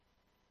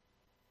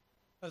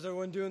How's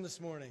everyone doing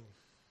this morning?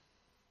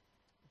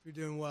 Hope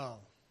you're doing well.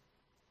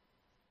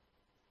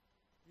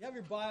 If you have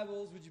your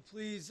Bibles, would you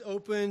please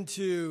open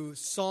to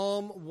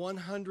Psalm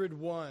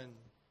 101?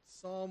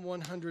 Psalm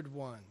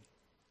 101.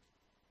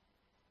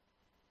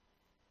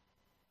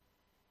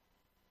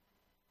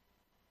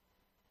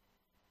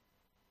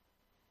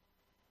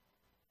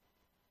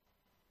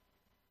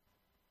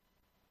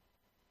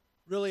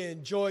 Really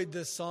enjoyed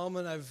this psalm,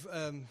 and I've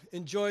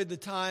enjoyed the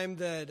time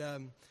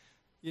that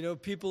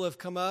people have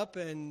come up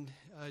and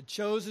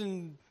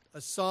chosen a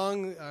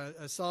psalm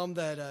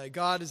that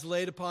God has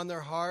laid upon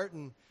their heart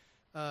and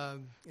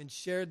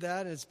shared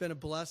that, and it's been a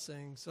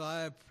blessing. So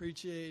I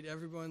appreciate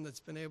everyone that's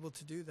been able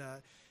to do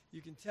that.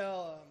 You can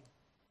tell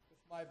with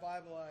my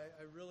Bible,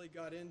 I really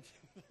got into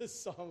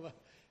this psalm.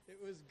 It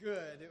was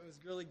good. It was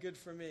really good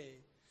for me.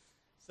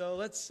 So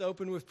let's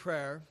open with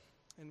prayer,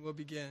 and we'll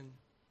begin.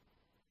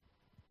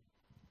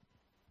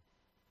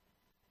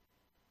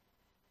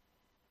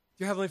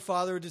 Dear Heavenly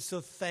Father, we're just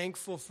so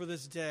thankful for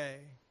this day.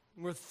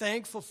 We're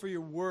thankful for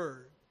your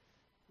word.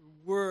 Your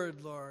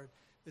word, Lord,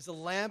 is a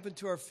lamp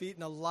unto our feet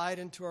and a light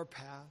unto our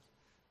path.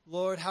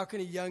 Lord, how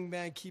can a young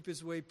man keep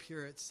his way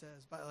pure, it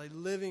says, by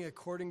living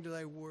according to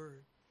thy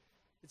word.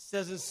 It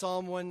says in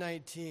Psalm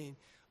 119,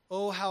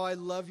 oh, how I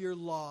love your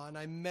law, and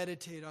I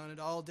meditate on it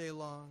all day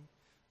long.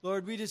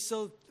 Lord, we're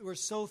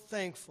so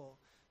thankful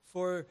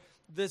for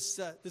this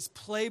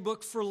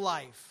playbook for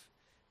life.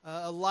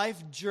 A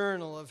life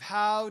journal of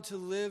how to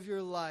live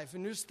your life.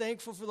 And we're just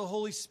thankful for the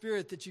Holy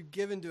Spirit that you've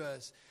given to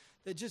us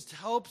that just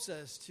helps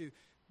us to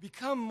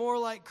become more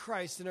like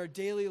Christ in our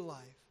daily life.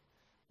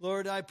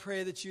 Lord, I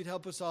pray that you'd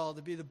help us all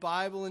to be the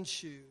Bible in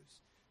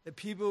shoes, that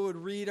people would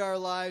read our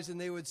lives and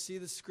they would see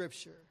the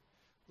Scripture.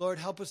 Lord,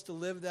 help us to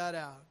live that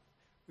out.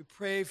 We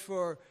pray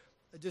for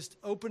just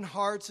open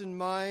hearts and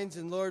minds,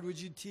 and Lord, would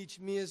you teach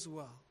me as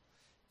well?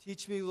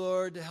 Teach me,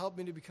 Lord, to help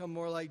me to become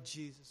more like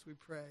Jesus, we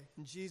pray.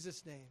 In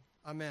Jesus' name.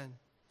 Amen.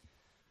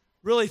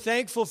 Really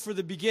thankful for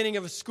the beginning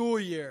of a school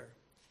year.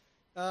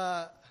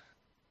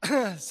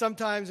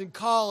 Sometimes in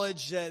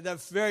college,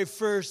 the very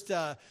first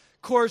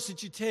course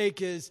that you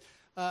take is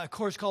a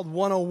course called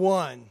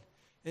 101.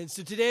 And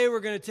so today we're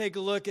going to take a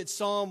look at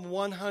Psalm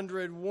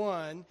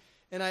 101.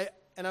 And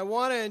I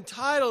want to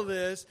entitle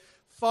this,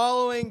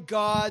 Following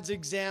God's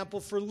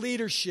Example for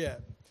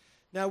Leadership.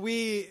 Now,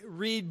 we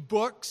read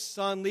books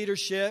on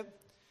leadership.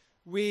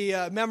 We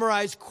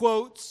memorize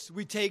quotes.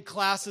 We take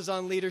classes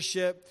on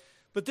leadership.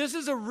 But this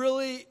is a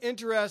really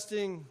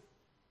interesting...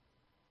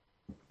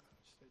 Should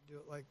I do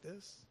it like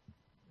this?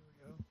 Here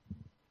we go.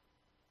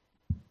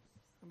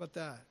 How about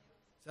that?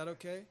 Is that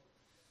okay?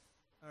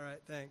 All right,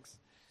 thanks.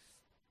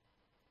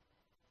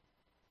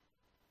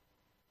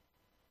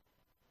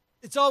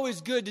 It's always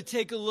good to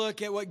take a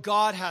look at what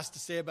God has to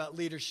say about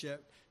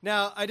leadership.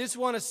 Now, I just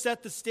want to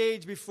set the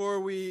stage before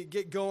we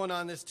get going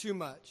on this too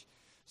much.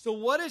 So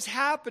what is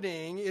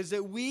happening is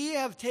that we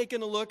have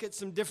taken a look at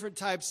some different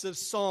types of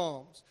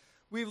psalms.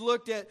 We've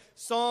looked at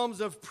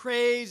psalms of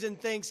praise and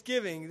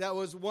thanksgiving. That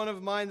was one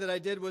of mine that I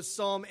did was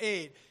Psalm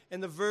 8.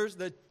 And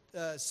the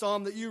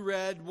psalm that you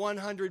read,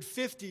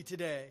 150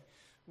 today,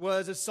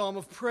 was a psalm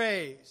of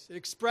praise. It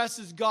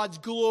expresses God's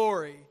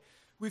glory.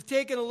 We've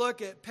taken a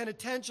look at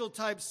penitential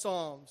type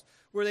psalms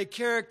where they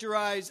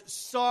characterize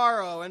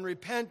sorrow and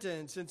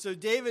repentance. And so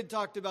David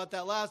talked about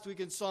that last week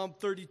in Psalm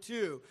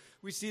 32.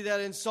 We see that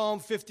in Psalm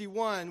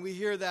 51. We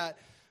hear that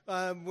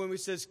when we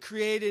says,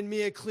 create in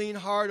me a clean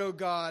heart, O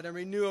God, and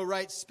renew a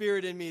right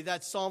spirit in me.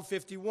 That's Psalm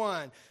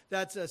 51.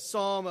 That's a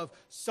psalm of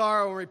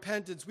sorrow and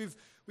repentance. We've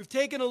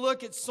taken a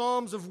look at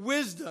psalms of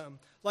wisdom,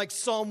 like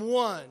Psalm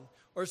 1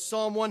 or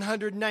Psalm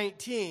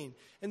 119.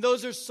 And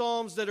those are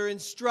psalms that are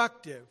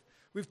instructive.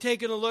 We've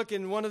taken a look,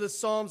 in one of the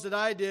psalms that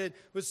I did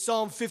was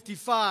Psalm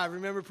 55.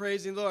 Remember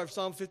praising the Lord.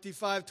 Psalm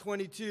 55,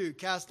 22.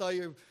 Cast all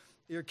your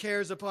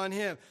cares upon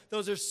him.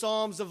 Those are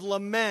psalms of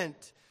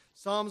lament.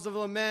 Psalms of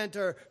lament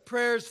are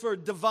prayers for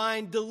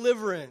divine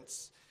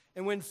deliverance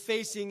and when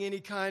facing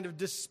any kind of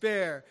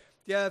despair.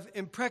 You have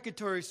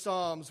imprecatory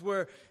psalms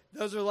where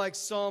those are like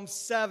Psalm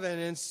 7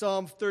 and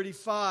Psalm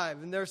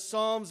 35. And they're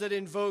psalms that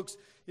invokes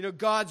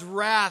God's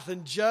wrath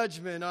and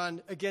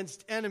judgment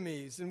against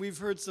enemies. And we've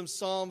heard some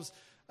psalms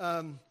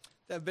that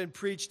have been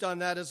preached on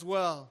that as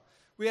well.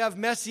 We have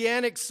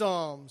messianic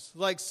psalms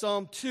like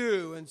Psalm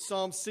 2 and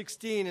Psalm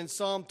 16 and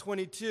Psalm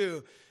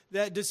 22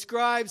 that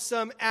describe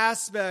some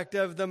aspect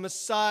of the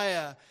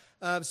Messiah's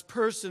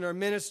person or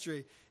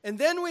ministry. And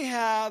then we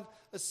have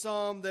a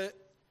psalm that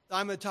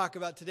I'm going to talk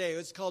about today.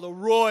 It's called a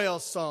royal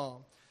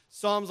psalm.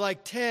 Psalms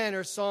like 10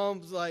 or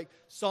psalms like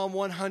Psalm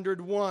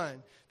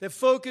 101. The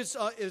focus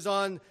is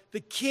on the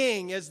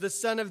king as the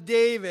son of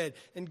David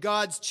and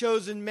God's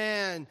chosen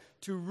man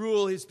to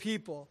rule his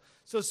people.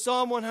 So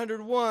Psalm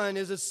 101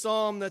 is a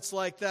psalm that's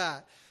like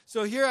that.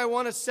 So here I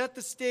want to set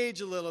the stage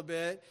a little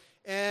bit,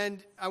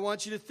 and I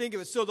want you to think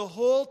of it. So the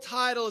whole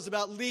title is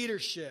about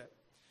leadership.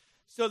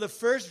 So the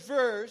first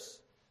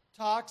verse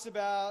talks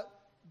about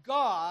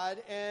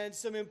God and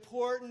some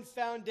important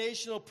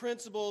foundational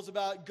principles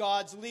about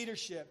God's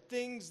leadership,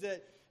 things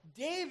that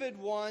David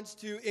wants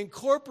to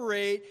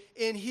incorporate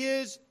in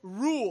his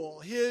rule,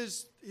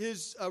 his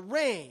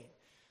reign.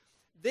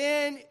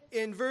 Then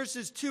in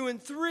verses 2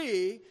 and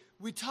 3,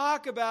 we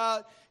talk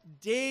about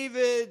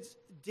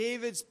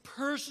David's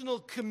personal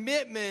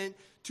commitment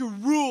to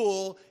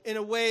rule in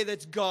a way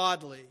that's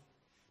godly,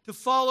 to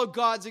follow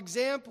God's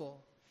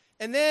example.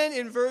 And then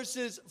in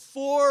verses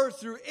 4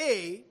 through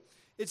 8,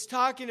 it's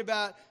talking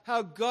about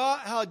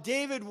how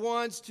David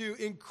wants to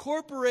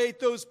incorporate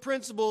those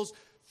principles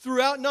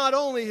throughout not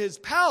only his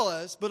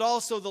palace, but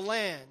also the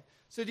land.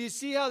 So do you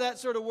see how that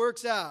sort of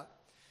works out?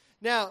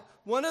 Now,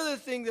 one other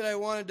thing that I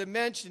wanted to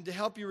mention to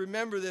help you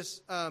remember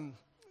this,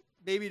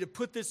 maybe to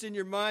put this in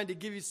your mind, to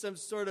give you some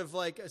sort of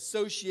like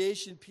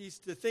association piece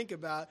to think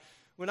about.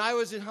 When I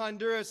was in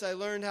Honduras, I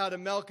learned how to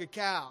milk a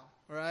cow,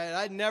 all right?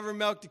 I'd never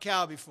milked a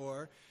cow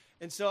before.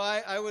 And so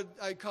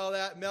I call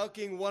that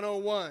milking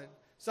 101.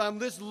 So I'm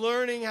just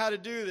learning how to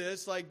do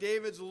this, like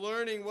David's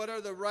learning what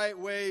are the right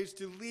ways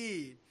to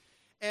lead.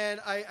 And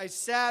I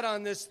sat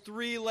on this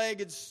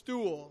 3-legged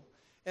stool.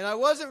 And I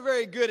wasn't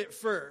very good at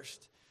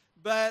first,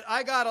 but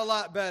I got a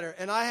lot better.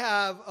 And I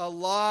have a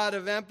lot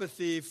of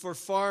empathy for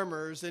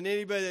farmers and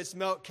anybody that's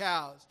milked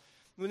cows.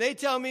 When they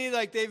tell me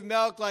like they've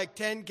milked like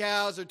 10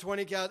 cows or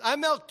 20 cows, I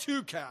milked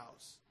 2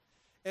 cows.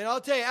 And I'll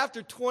tell you,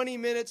 after 20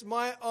 minutes,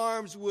 my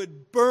arms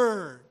would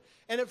burn.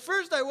 And at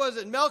first, I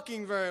wasn't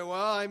milking very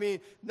well. I mean,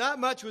 not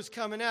much was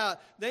coming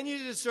out. Then you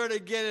just sort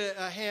of get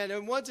a hand.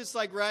 And once it's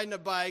like riding a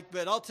bike,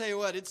 but I'll tell you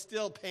what, it's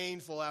still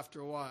painful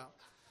after a while.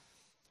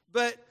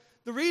 But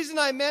the reason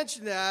I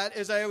mentioned that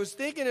is I was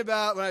thinking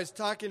about, when I was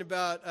talking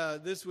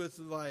about this with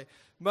my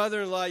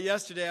mother-in-law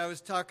yesterday, I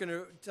was telling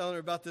her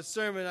about this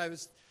sermon. I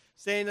was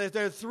saying that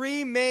there are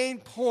 3 main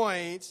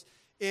points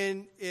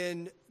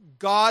in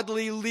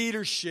godly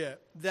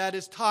leadership that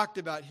is talked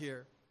about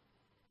here.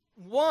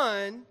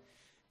 One,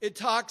 it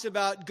talks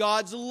about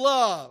God's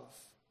love.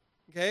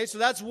 Okay, so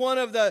that's one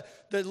of the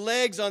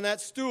legs on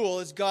that stool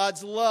is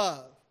God's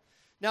love.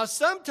 Now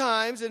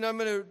sometimes, and I'm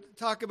going to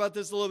talk about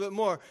this a little bit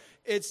more,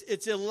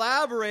 it's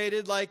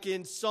elaborated like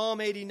in Psalm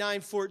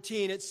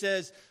 89:14. It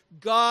says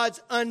God's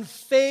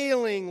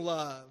unfailing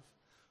love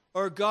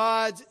or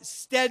God's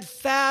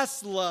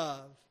steadfast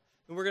love.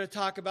 And we're going to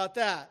talk about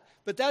that.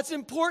 But that's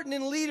important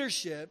in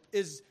leadership,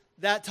 is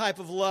that type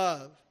of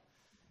love.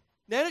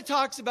 Then it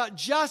talks about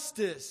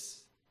justice.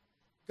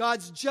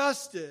 God's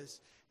justice.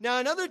 Now,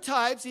 in other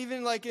types,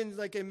 even like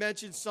I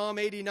mentioned, Psalm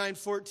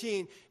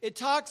 89:14, it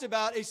talks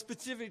about a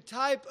specific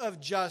type of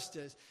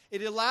justice.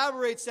 It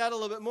elaborates that a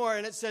little bit more,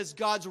 and it says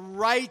God's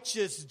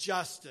righteous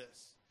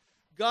justice.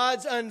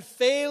 God's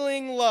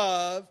unfailing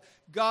love,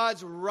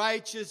 God's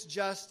righteous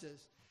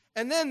justice.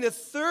 And then the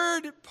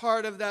third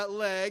part of that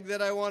leg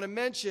that I want to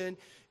mention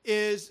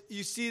is,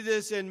 you see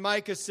this in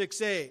Micah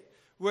 6:8,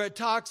 where it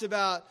talks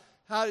about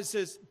how it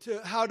says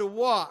how to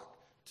walk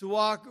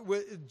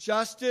with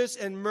justice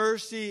and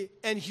mercy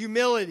and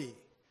humility.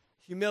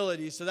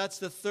 Humility. So that's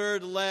the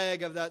third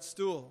leg of that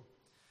stool.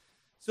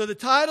 So the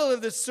title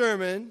of this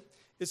sermon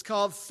is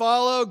called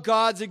Follow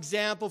God's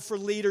Example for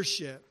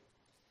Leadership.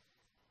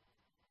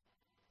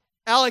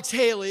 Alex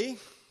Haley,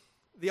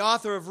 the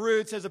author of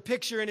Roots, has a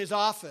picture in his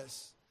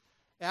office.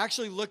 I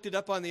actually looked it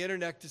up on the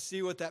internet to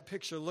see what that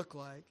picture looked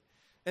like.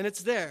 And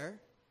it's there.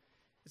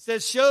 It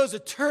says, shows a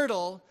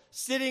turtle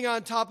sitting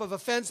on top of a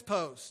fence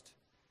post.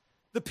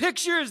 The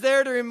picture is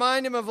there to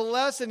remind him of a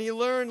lesson he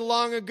learned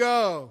long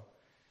ago.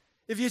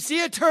 If you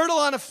see a turtle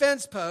on a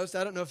fence post,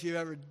 I don't know if you've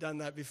ever done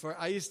that before.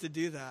 I used to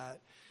do that.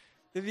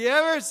 If you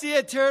ever see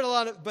a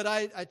turtle but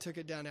I took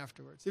it down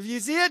afterwards. If you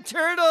see a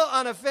turtle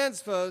on a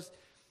fence post,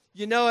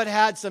 you know it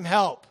had some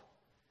help.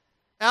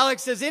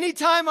 Alex says,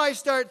 anytime I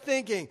start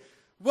thinking,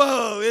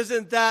 whoa,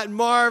 isn't that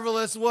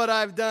marvelous what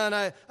I've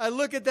done? I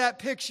look at that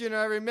picture and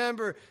I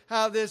remember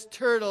how this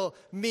turtle,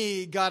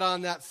 me, got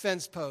on that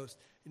fence post.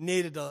 It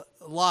needed a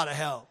lot of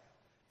help.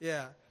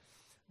 Yeah.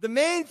 The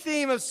main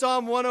theme of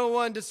Psalm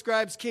 101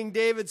 describes King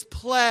David's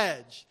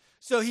pledge.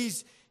 So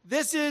he's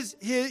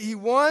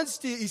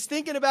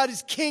thinking about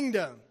his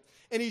kingdom.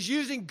 And he's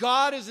using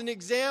God as an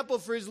example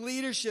for his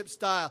leadership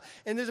style.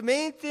 And the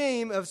main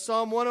theme of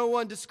Psalm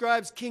 101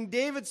 describes King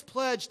David's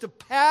pledge to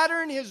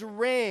pattern his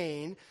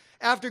reign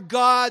after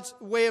God's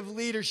way of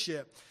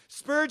leadership.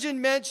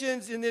 Spurgeon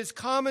mentions in his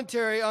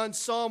commentary on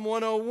Psalm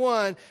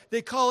 101,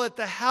 they call it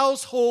the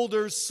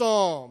householder's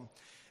psalm.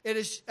 It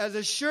is as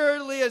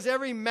assuredly as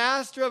every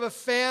master of a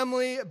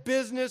family,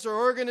 business, or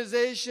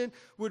organization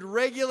would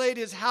regulate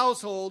his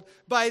household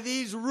by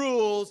these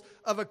rules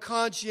of a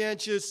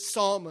conscientious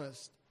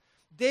psalmist.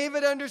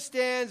 David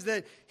understands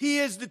that he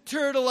is the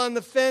turtle on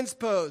the fence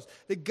post,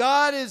 that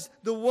God is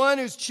the one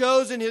who's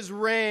chosen his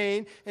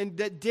reign, and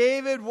that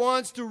David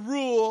wants to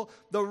rule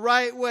the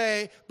right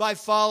way by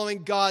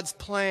following God's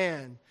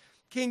plan.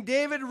 King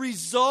David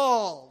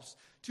resolves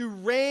to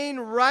reign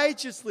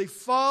righteously,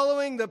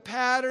 following the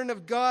pattern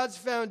of God's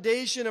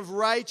foundation of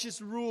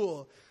righteous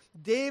rule.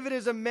 David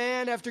is a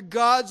man after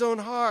God's own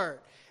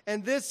heart,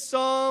 and this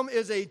psalm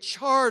is a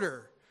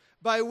charter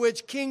by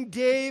which King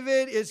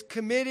David is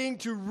committing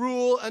to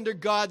rule under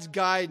God's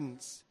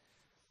guidance.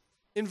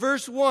 In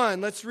verse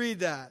 1, let's read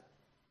that.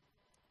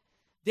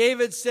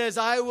 David says,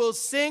 I will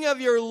sing of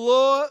your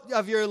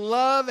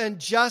love and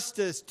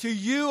justice. To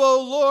you,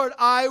 O Lord,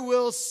 I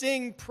will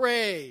sing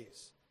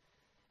praise.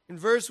 In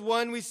verse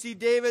 1, we see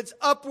David's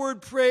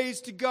upward praise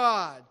to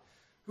God,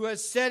 who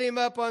has set him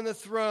up on the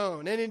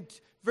throne. And in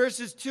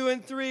verses 2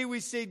 and 3,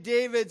 we see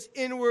David's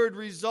inward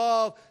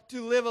resolve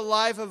to live a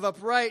life of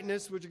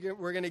uprightness, which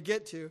we're going to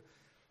get to.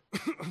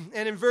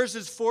 And in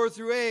verses 4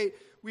 through 8,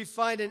 we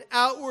find an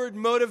outward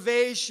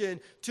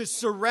motivation to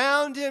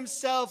surround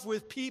himself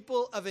with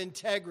people of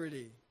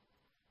integrity.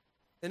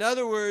 In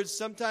other words,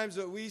 sometimes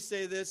when we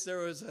say this, there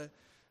was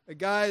a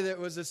guy that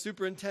was a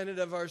superintendent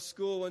of our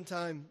school one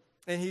time,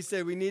 and he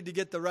said, we need to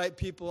get the right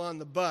people on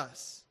the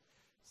bus.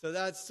 So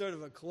that's sort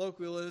of a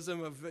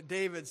colloquialism of what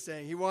David's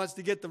saying. He wants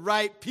to get the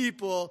right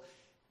people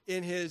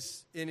in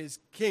his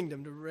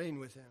kingdom to reign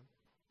with him.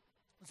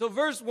 So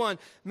verse 1,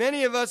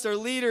 many of us are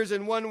leaders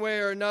in one way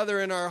or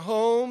another in our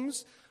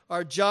homes,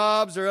 our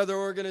jobs, or other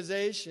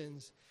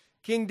organizations.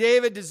 King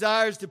David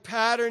desires to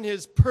pattern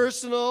his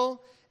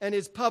personal and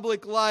his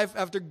public life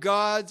after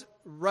God's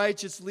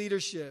righteous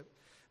leadership.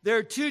 There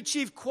are two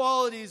chief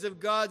qualities of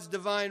God's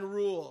divine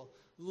rule: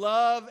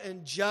 love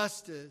and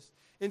justice.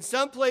 In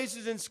some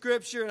places in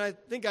Scripture, and I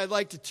think I'd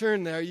like to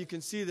turn there, you can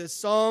see this,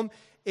 Psalm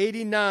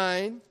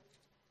 89.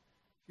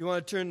 If you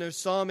want to turn there,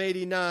 Psalm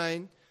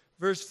 89,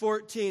 verse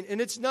 14.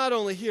 And it's not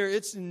only here,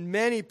 it's in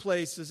many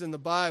places in the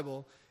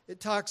Bible. It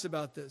talks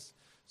about this.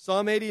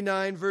 Psalm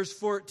 89, verse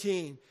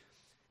 14.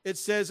 It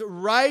says,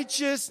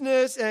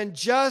 righteousness and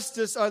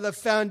justice are the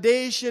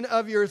foundation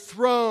of your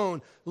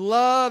throne.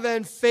 Love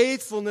and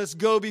faithfulness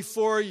go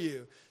before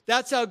you.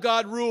 That's how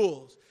God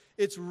rules.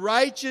 It's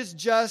righteous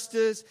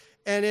justice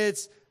and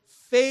it's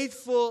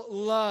faithful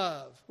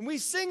love. And we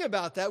sing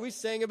about that. We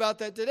sang about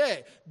that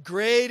today.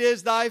 Great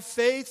is thy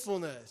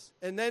faithfulness.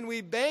 And then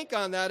we bank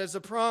on that as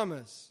a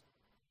promise.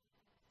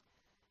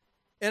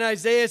 In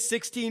Isaiah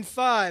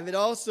 16:5, it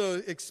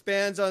also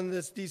expands on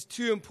these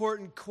two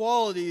important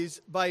qualities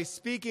by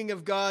speaking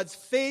of God's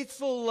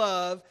faithful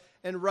love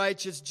and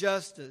righteous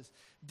justice.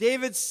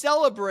 David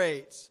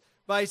celebrates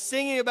by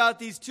singing about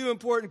these two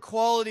important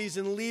qualities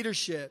in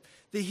leadership.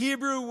 The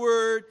Hebrew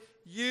word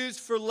used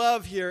for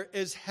love here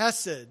is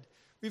hesed.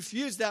 We've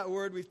used that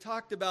word. We've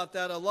talked about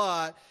that a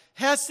lot.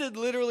 Hesed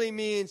literally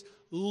means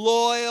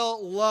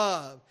loyal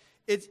love.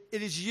 It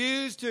is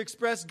used to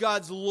express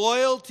God's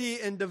loyalty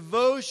and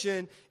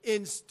devotion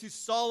to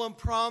solemn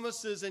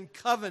promises and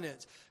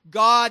covenants.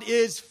 God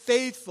is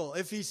faithful.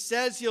 If he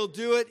says he'll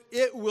do it,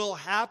 it will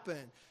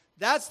happen.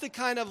 That's the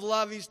kind of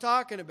love he's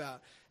talking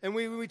about. And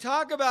when we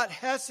talk about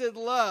hesed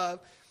love,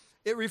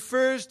 it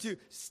refers to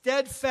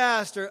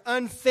steadfast or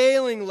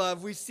unfailing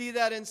love. We see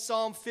that in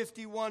Psalm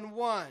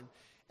 51:1.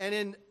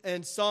 And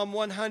in Psalm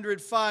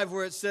 105,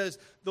 where it says,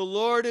 the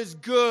Lord is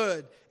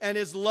good and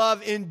his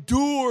love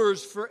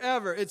endures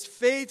forever. It's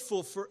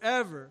faithful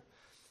forever.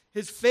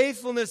 His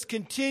faithfulness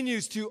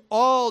continues to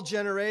all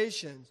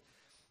generations.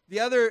 The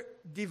other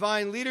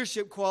divine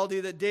leadership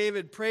quality that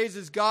David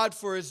praises God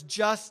for is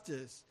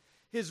justice,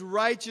 his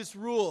righteous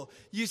rule.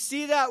 You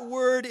see that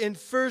word in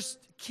 1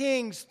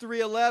 Kings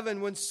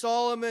 3:11 when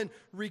Solomon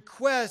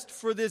requests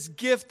for this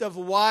gift of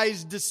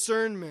wise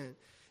discernment.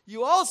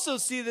 You also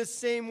see this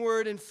same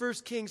word in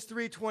 1 Kings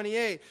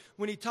 3:28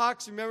 when he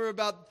talks, remember,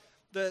 about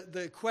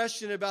the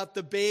question about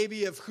the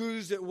baby of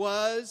whose it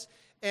was,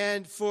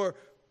 and for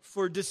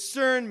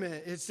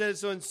discernment. It says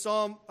so in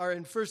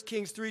 1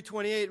 Kings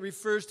 3:28, it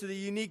refers to the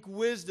unique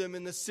wisdom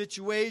in the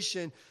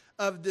situation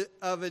of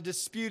a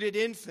disputed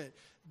infant.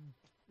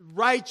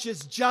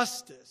 Righteous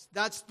justice.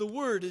 That's the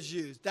word is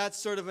used. That's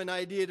sort of an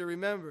idea to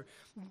remember.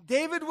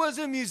 David was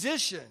a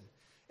musician.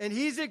 And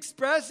he's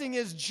expressing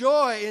his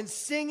joy in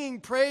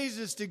singing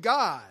praises to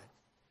God.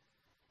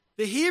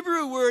 The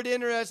Hebrew word,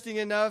 interesting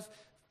enough,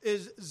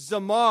 is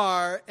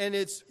zamar, and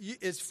it's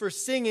for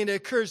singing. It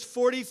occurs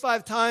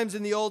 45 times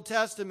in the Old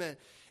Testament.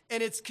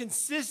 And its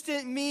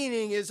consistent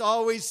meaning is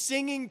always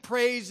singing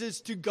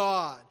praises to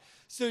God.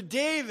 So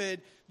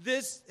David,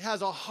 this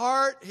has a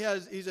heart.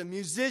 He's a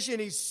musician.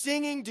 He's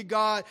singing to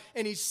God,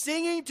 and he's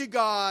singing to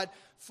God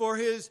for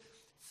his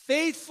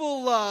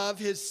faithful love,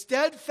 his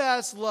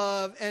steadfast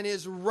love, and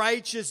his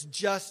righteous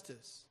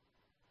justice.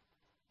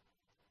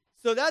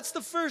 So that's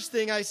the first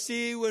thing I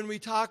see when we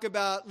talk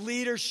about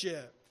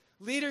leadership.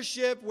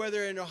 Leadership,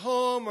 whether in a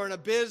home or in a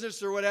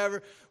business or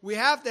whatever, we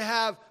have to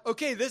have,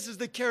 okay, this is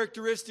the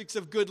characteristics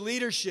of good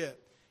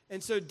leadership.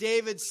 And so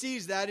David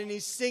sees that, and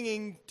he's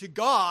singing to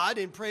God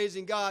and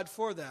praising God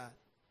for that.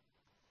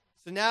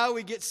 So now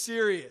we get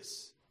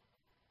serious.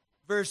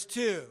 Verse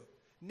 2.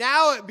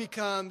 Now it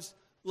becomes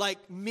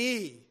like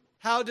me.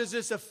 How does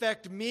this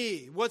affect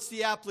me? What's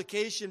the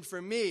application for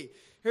me?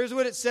 Here's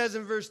what it says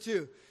in verse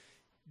 2.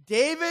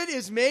 David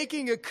is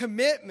making a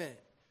commitment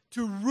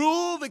to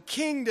rule the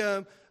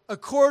kingdom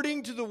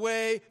according to the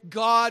way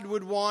God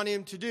would want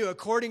him to do,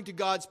 according to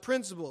God's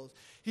principles.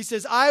 He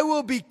says, I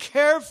will be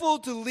careful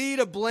to lead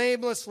a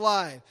blameless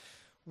life.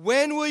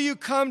 When will you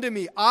come to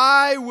me?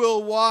 I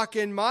will walk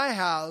in my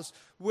house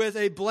with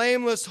a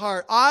blameless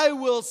heart. I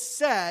will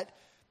set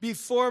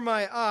before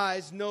my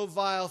eyes no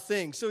vile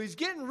thing. So he's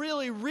getting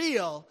really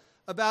real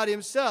about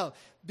himself.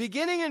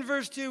 Beginning in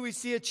verse 2, we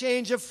see a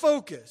change of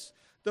focus.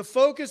 The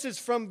focus is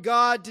from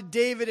God to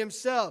David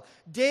himself.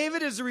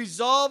 David is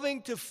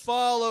resolving to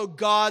follow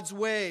God's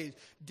ways.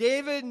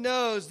 David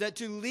knows that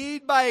to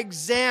lead by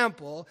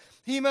example,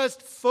 he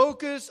must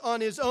focus on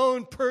his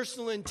own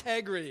personal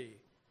integrity.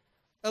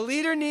 A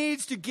leader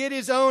needs to get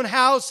his own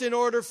house in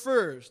order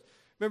first.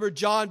 Remember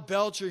John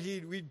Belcher,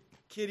 we'd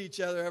kid each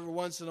other every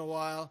once in a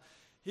while.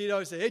 He'd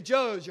always say, "Hey,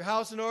 Joe, is your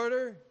house in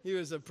order?" He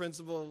was a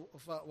principal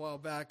a while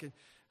back, and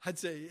I'd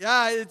say,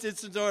 "Yeah,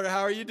 it's in order.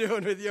 How are you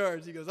doing with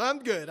yours?" He goes, I'm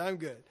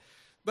good.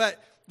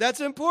 But that's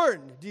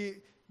important.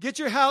 Get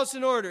your house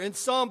in order. In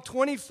Psalm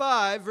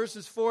 25,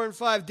 verses 4 and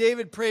 5,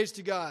 David prays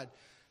to God.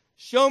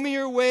 "Show me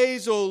your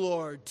ways, O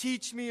Lord.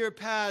 Teach me your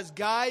paths.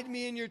 Guide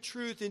me in your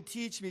truth and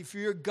teach me, for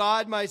you're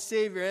God, my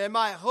Savior, and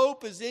my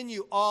hope is in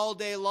you all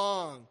day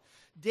long."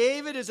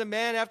 David is a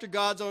man after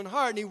God's own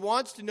heart, and he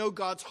wants to know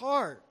God's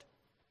heart.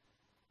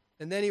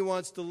 And then he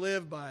wants to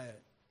live by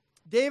it.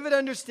 David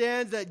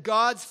understands that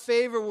God's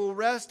favor will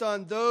rest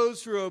on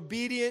those who are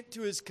obedient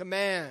to his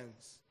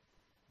commands.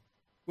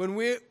 When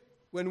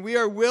we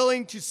are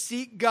willing to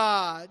seek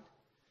God,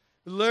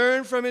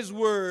 learn from his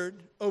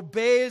word,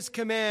 obey his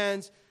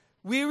commands,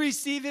 we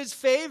receive his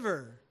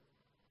favor.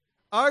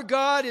 Our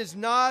God is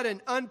not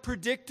an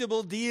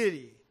unpredictable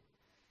deity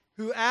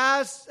who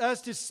asks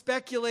us to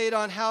speculate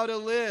on how to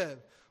live.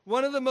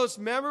 One of the most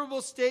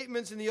memorable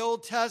statements in the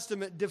Old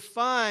Testament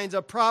defines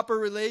a proper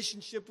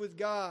relationship with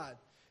God.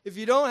 If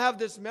you don't have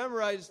this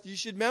memorized, you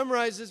should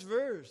memorize this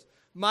verse.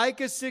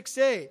 Micah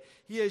 6:8.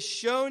 "He has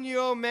shown you,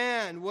 O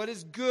man, what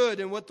is good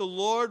and what the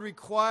Lord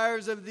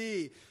requires of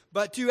thee,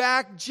 but to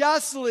act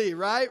justly,"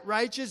 right?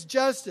 Righteous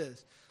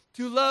justice.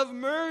 "To love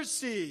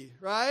mercy,"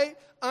 right?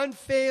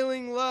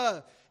 Unfailing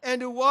love.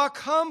 "And to walk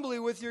humbly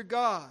with your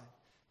God."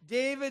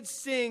 David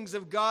sings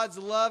of God's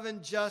love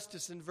and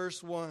justice in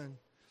verse 1.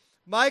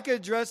 Micah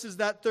addresses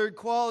that third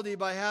quality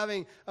by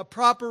having a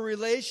proper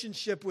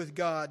relationship with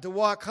God, to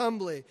walk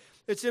humbly.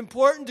 It's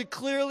important to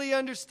clearly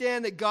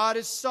understand that God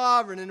is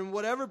sovereign and in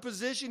whatever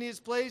position he has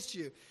placed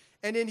you.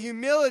 And in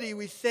humility,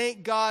 we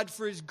thank God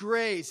for his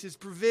grace, his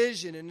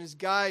provision, and his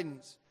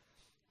guidance.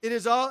 It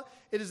is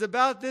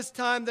about this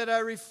time that I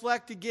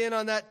reflect again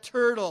on that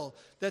turtle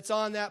that's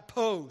on that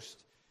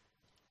post.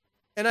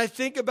 And I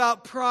think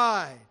about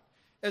pride.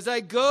 As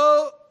I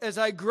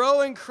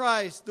grow in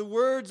Christ, the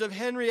words of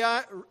Henry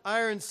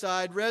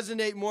Ironside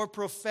resonate more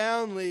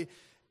profoundly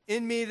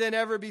in me than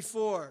ever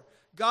before.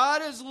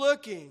 God is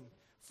looking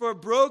for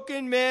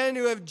broken men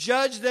who have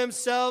judged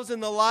themselves in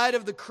the light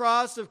of the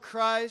cross of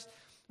Christ.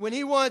 When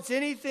he wants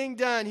anything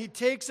done, he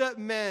takes up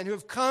men who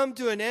have come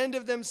to an end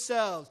of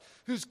themselves,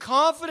 whose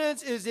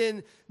confidence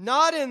is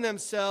not in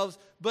themselves,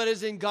 but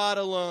is in God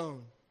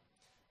alone.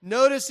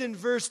 Notice in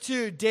verse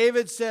 2,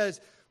 David says,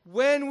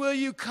 "When will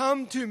you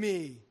come to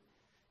me?"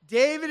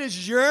 David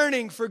is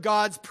yearning for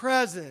God's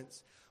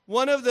presence.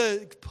 One of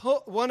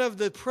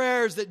the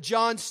prayers that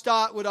John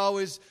Stott would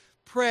always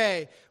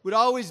pray would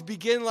always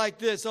begin like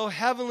this: "Oh,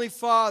 Heavenly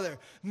Father,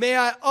 may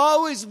I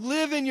always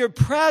live in your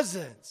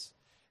presence,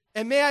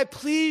 and may I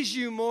please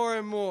you more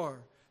and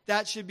more."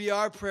 That should be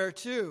our prayer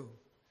too.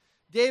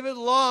 David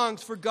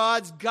longs for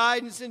God's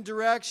guidance and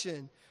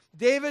direction.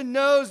 David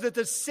knows that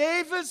the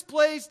safest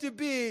place to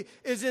be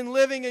is in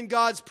living in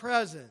God's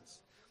presence.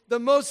 The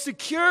most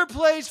secure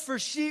place for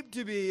sheep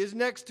to be is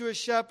next to a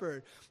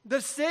shepherd.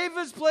 The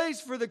safest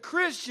place for the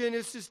Christian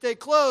is to stay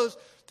close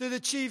to the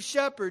chief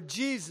shepherd,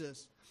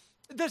 Jesus.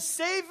 The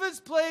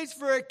safest place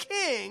for a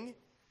king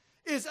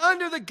is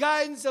under the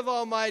guidance of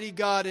Almighty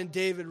God, and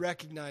David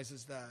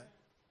recognizes that.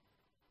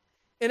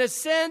 In a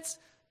sense,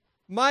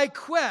 my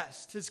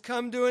quest has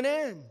come to an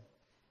end.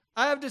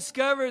 I have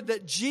discovered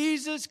that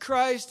Jesus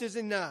Christ is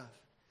enough.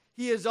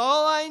 He is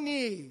all I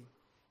need.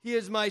 He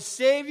is my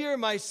Savior,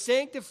 my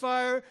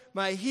sanctifier,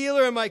 my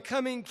healer, and my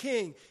coming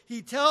King.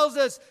 He tells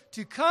us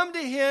to come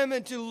to him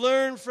and to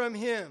learn from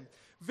him.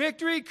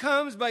 Victory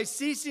comes by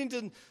ceasing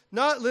to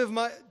live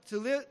my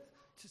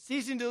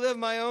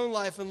own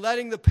life and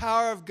letting the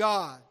power of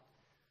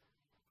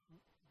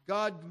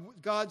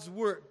God's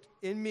work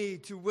in me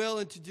to will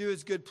and to do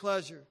his good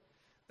pleasure.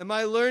 Am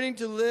I learning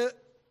to live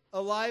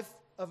a life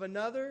of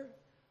another?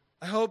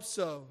 I hope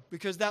so,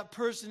 because that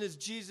person is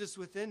Jesus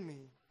within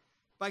me.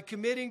 By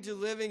committing to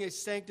living a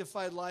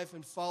sanctified life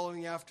and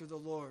following after the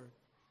Lord.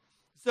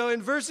 So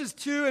in verses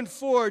 2 and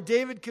 4,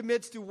 David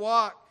commits to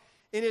walk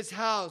in his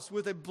house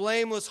with a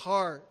blameless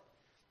heart.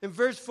 In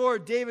verse 4,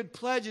 David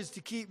pledges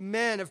to keep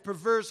men of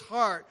perverse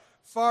heart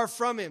far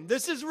from him.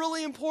 This is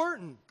really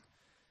important.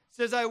 It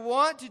says, I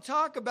want to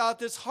talk about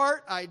this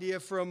heart idea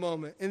for a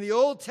moment. In the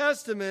Old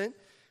Testament,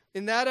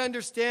 in that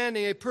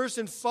understanding, a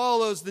person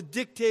follows the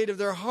dictate of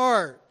their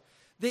heart,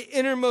 the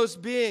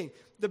innermost being.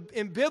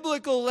 In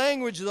biblical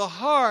language, the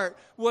heart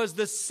was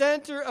the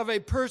center of a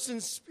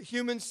person's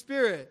human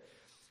spirit,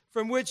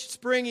 from which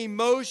spring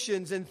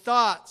emotions and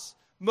thoughts,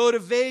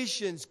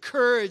 motivations,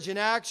 courage, and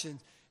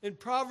actions. In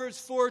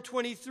Proverbs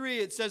 4:23,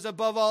 it says,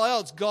 above all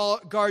else,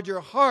 guard your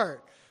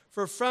heart,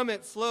 for from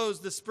it flows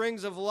the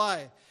springs of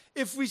life.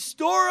 If we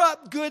store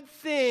up good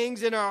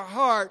things in our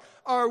heart,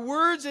 our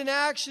words and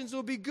actions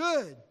will be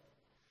good.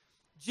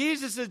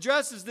 Jesus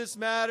addresses this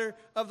matter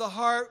of the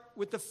heart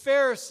with the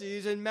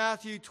Pharisees in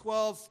Matthew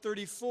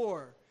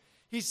 12:34.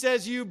 He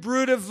says, you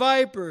brood of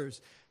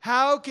vipers,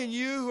 how can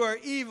you who are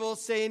evil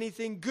say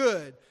anything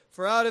good?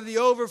 For out of the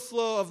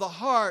overflow of the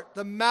heart,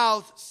 the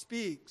mouth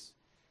speaks.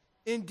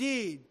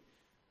 Indeed,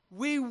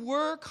 we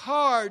work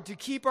hard to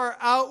keep our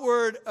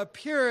outward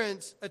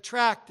appearance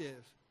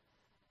attractive.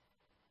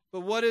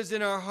 But what is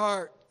in our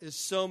heart is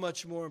so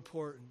much more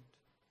important.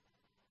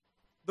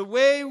 The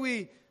way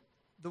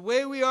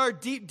we are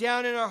deep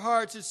down in our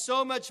hearts is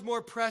so much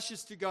more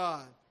precious to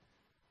God.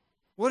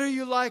 What are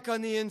you like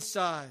on the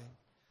inside?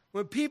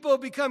 When people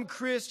become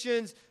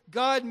Christians,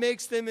 God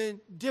makes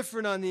them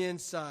different on the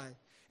inside.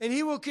 And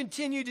He will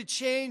continue to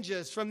change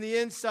us from the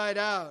inside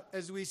out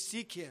as we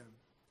seek Him.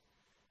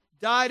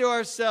 Die to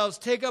ourselves,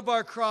 take up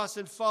our cross,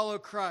 and follow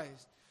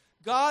Christ.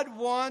 God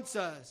wants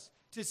us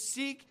to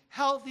seek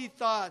healthy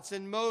thoughts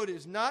and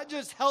motives, not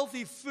just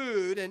healthy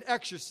food and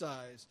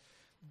exercise.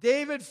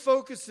 David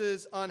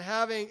focuses on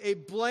having a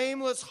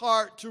blameless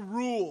heart to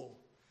rule,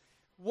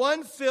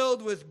 one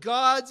filled with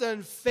God's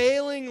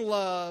unfailing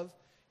love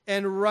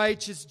and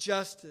righteous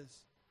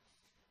justice.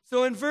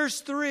 So in verse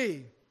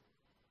 3,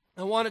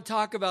 I want to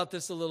talk about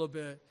this a little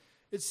bit.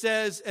 It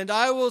says, and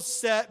I will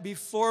set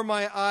before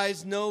my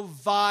eyes no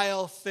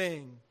vile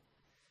thing.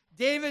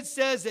 David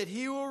says that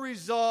he will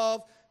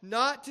resolve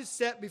not to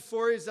set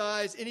before his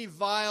eyes any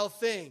vile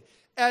thing.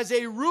 As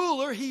a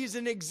ruler, he's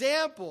an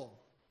example,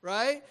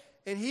 right?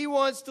 And he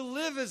wants to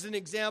live as an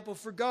example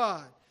for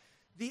God.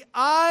 The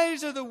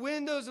eyes are the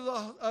windows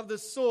of the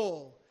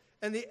soul,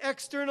 and the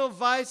external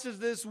vices of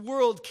this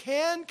world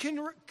can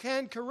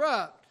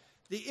corrupt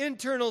the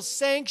internal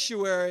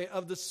sanctuary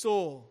of the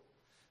soul.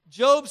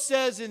 Job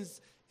says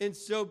in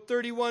Job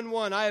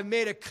 31:1, I have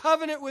made a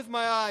covenant with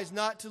my eyes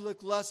not to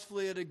look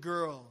lustfully at a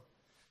girl.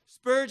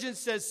 Spurgeon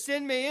says,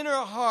 sin may enter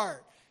a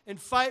heart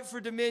and fight for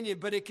dominion,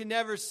 but it can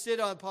never sit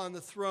upon the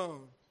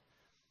throne.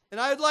 And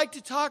I would like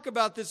to talk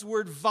about this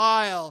word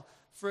vile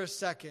for a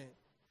second.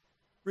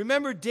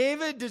 Remember,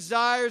 David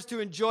desires to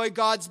enjoy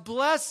God's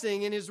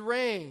blessing in his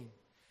reign.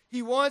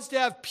 He wants to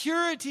have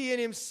purity in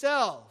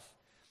himself,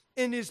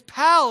 in his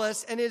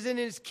palace, and is in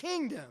his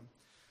kingdom.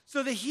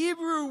 So the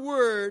Hebrew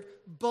word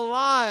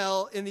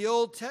Belial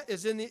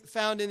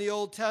found in the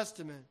Old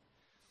Testament.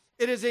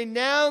 It is a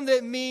noun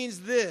that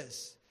means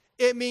this.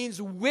 It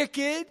means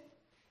wicked,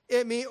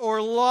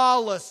 or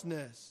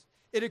lawlessness.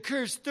 It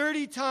occurs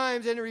 30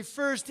 times and it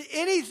refers to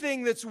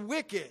anything that's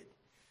wicked,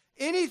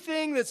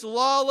 anything that's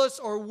lawless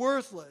or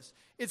worthless.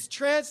 It's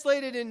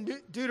translated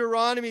in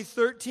Deuteronomy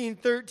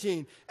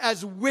 13:13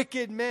 as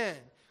wicked men.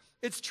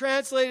 It's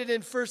translated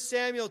in 1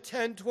 Samuel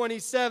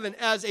 10:27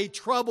 as a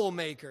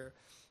troublemaker.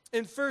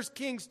 In 1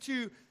 Kings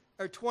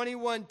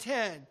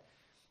 21:10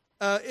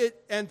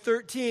 and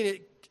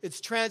 13,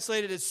 it's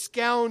translated as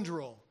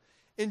scoundrel.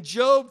 In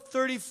Job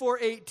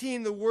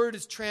 34:18, the word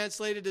is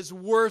translated as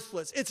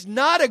worthless. It's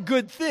not a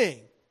good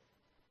thing.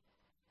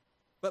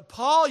 But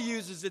Paul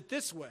uses it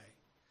this way.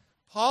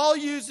 Paul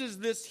uses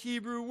this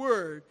Hebrew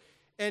word,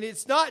 and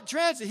it's not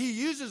translated. He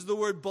uses the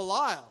word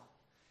Belial.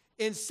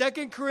 In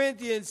 2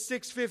 Corinthians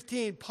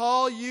 6:15,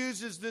 Paul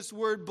uses this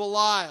word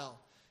Belial,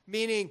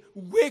 meaning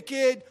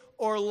wicked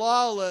or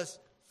lawless,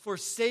 for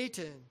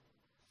Satan,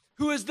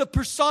 who is the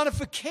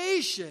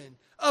personification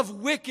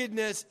of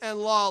wickedness and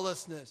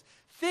lawlessness.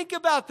 Think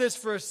about this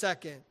for a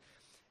second.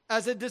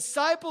 As a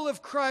disciple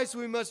of Christ,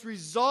 we must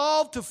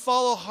resolve to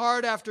follow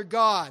hard after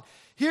God.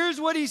 Here's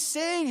what he's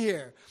saying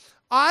here.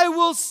 I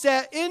will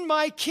set in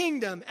my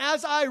kingdom,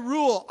 as I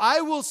rule,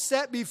 I will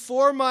set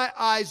before my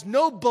eyes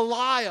no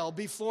Belial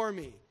before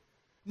me.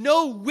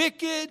 No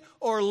wicked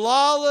or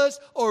lawless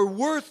or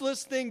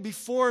worthless thing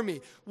before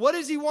me. What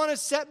does he want to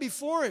set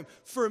before him?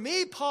 For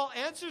me, Paul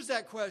answers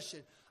that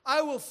question.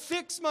 I will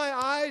fix my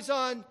eyes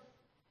on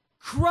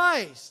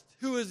Christ,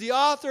 who is the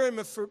author and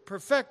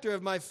perfecter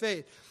of my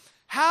faith.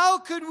 How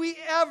could we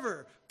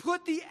ever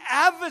put the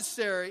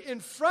adversary in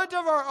front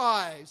of our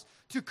eyes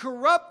to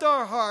corrupt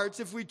our hearts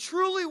if we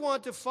truly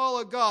want to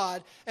follow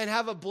God and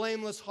have a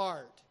blameless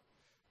heart?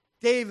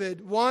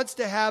 David wants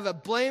to have a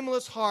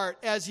blameless heart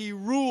as he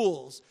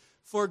rules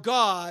for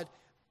God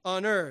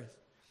on earth.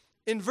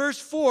 In verse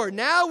 4,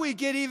 now we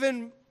get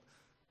even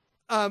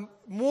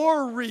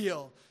more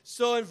real.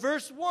 So in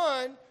verse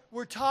 1,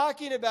 we're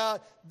talking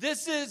about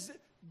these are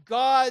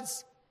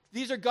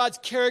God's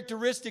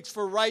characteristics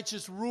for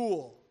righteous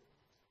rule.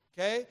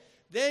 Okay?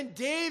 Then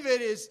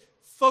David is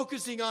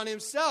focusing on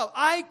himself.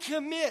 I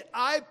commit,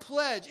 I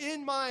pledge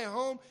in my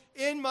home,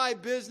 in my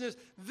business,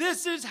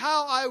 this is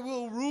how I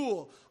will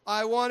rule.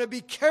 I want to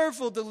be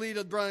careful to lead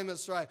a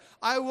blameless life.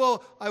 I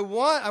will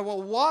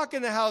walk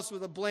in the house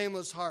with a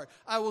blameless heart.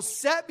 I will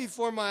set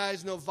before my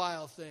eyes no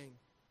vile thing.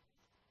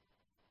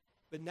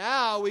 But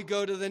now we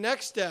go to the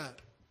next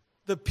step.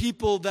 The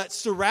people that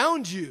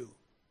surround you.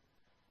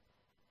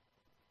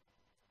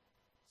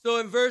 So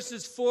in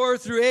verses 4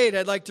 through 8,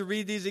 I'd like to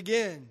read these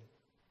again.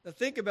 Now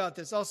think about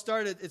this. I'll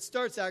start it. It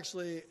starts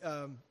actually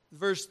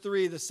verse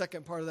 3, the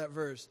second part of that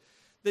verse.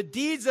 The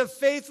deeds of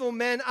faithful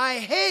men I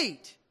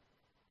hate.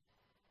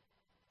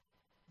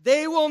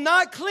 They will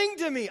not cling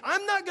to me.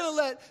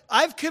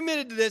 I've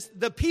committed to this.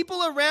 The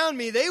people around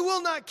me, they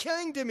will not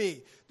cling to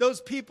me.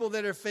 Those people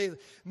that are faithful.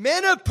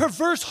 Men of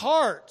perverse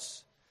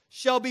hearts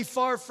shall be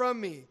far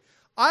from me.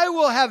 I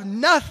will have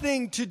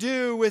nothing to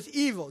do with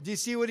evil. Do you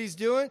see what he's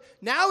doing?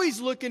 Now he's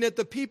looking at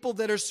the people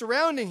that are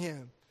surrounding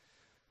him.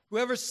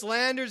 Whoever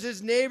slanders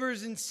his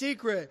neighbors in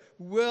secret,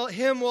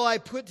 him will I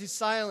put to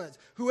silence.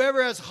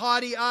 Whoever has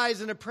haughty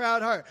eyes and a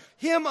proud heart,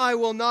 him I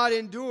will not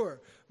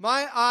endure.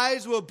 My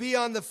eyes will be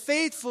on the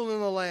faithful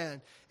in the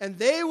land, and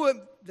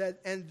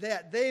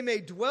that they may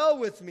dwell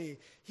with me.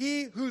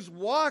 He whose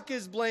walk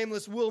is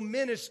blameless will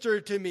minister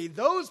to me.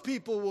 Those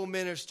people will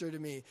minister to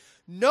me.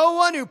 No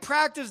one who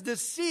practices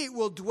deceit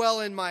will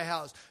dwell in my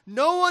house.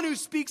 No one who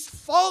speaks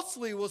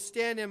falsely will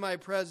stand in my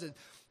presence.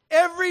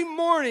 Every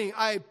morning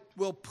I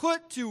will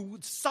put to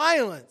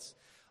silence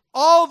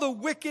all the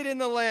wicked in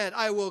the land.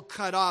 I will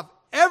cut off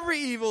every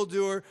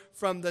evildoer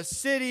from the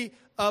city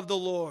of the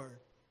Lord.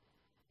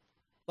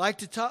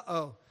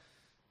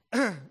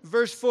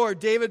 Verse 4,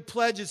 David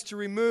pledges to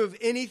remove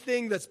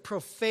anything that's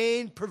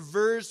profane,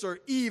 perverse, or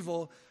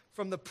evil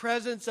from the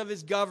presence of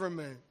his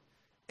government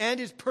and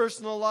his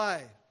personal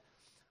life.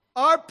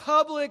 Our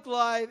public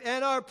life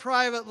and our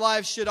private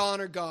life should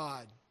honor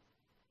God.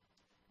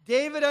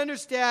 David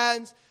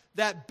understands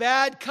that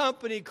bad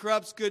company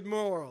corrupts good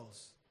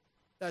morals.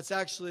 That's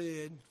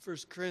actually in 1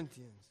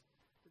 Corinthians.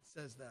 It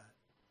says that.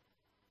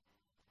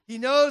 He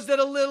knows that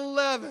a little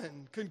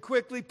leaven can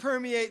quickly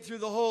permeate through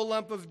the whole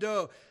lump of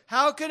dough.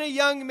 How can a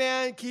young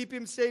man keep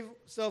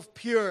himself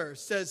pure,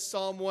 says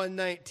Psalm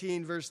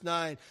 119, verse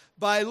 9?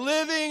 By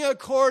living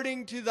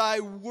according to thy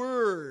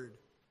word.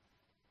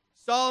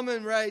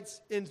 Solomon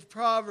writes in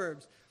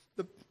Proverbs,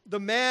 the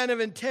man of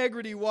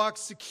integrity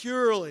walks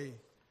securely,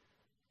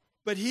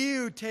 but he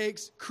who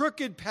takes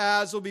crooked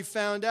paths will be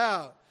found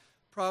out.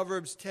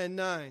 Proverbs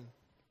 10:9.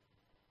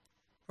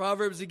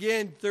 Proverbs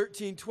again,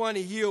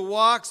 13:20. He who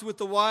walks with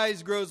the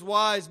wise grows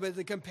wise, but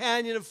the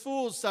companion of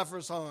fools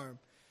suffers harm.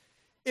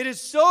 It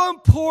is so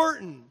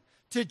important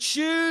to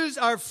choose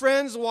our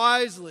friends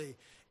wisely.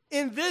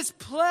 In this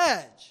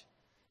pledge,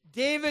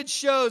 David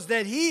shows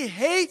that he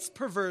hates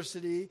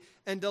perversity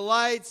and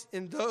delights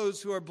in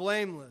those who are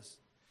blameless.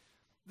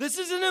 This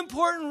is an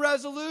important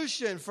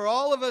resolution for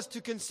all of us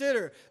to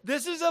consider.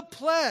 This is a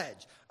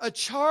pledge, a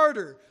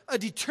charter, a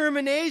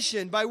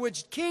determination by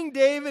which King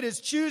David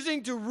is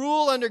choosing to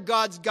rule under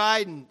God's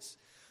guidance.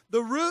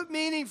 The root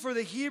meaning for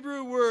the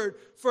Hebrew word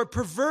for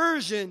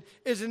perversion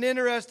is an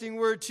interesting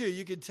word too.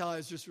 You can tell I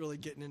was just really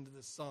getting into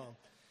this psalm.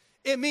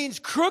 It means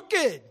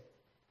crooked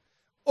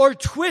or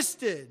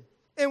twisted.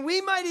 And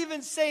we might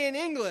even say in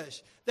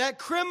English that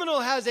criminal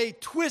has a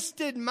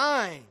twisted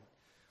mind.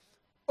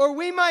 Or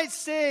we might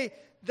say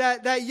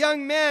that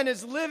young man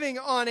is living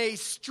on a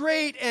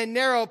straight and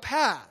narrow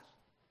path.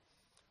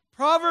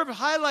 Proverbs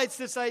highlights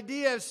this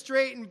idea of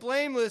straight and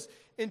blameless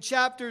in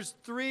chapter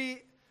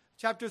 3,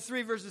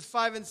 verses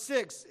 5 and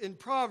 6 in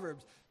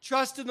Proverbs.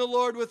 Trust in the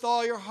Lord with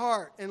all your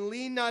heart and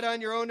lean not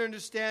on your own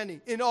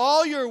understanding. In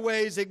all your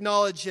ways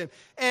acknowledge him,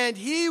 and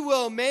he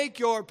will make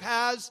your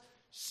paths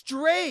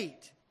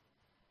straight.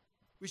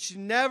 We should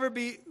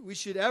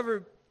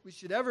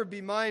ever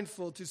be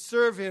mindful to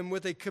serve him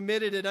with a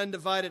committed and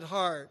undivided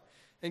heart.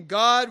 And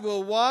God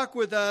will walk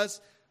with us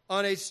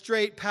on a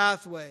straight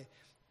pathway.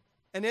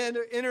 An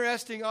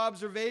interesting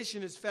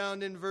observation is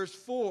found in verse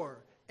 4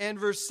 and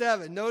verse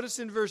 7. Notice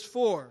in verse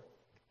 4,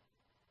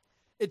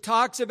 it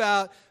talks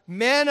about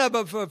men of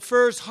a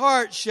perverse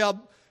heart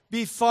shall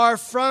be far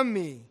from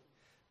me.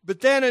 But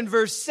then in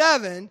verse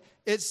 7,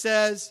 it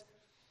says,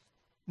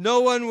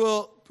 no one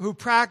who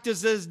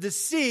practices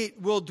deceit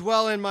will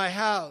dwell in my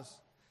house.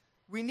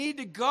 We need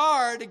to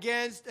guard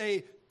against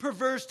a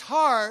perverse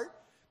heart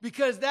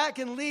because that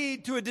can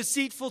lead to a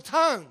deceitful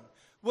tongue.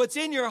 What's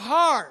in your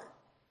heart,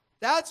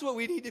 that's what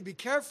we need to be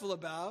careful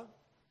about.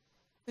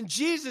 And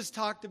Jesus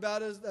talked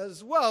about it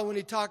as well when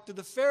he talked to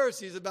the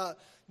Pharisees about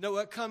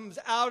what comes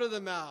out of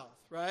the mouth,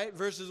 right?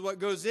 Versus what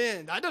goes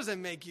in. That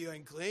doesn't make you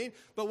unclean,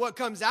 but what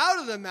comes out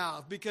of the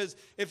mouth. Because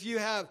if you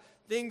have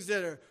things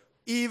that are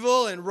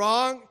evil and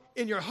wrong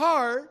in your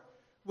heart,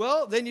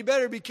 well, then you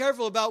better be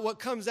careful about what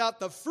comes out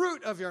the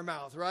fruit of your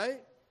mouth,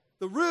 right?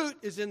 The root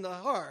is in the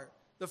heart.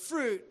 The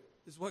fruit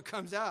is what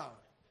comes out.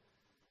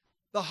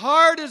 The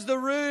heart is the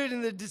root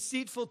and the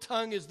deceitful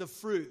tongue is the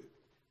fruit.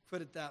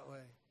 Put it that way.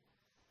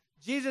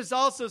 Jesus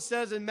also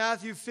says in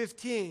Matthew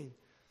 15,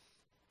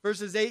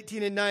 verses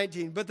 18 and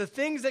 19, but the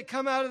things that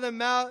come out of the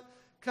mouth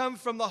come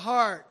from the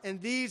heart,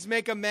 and these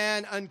make a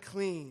man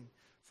unclean.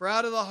 For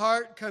out of the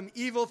heart come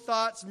evil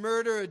thoughts,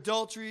 murder,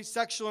 adultery,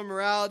 sexual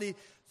immorality,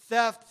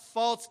 theft,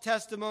 false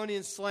testimony,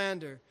 and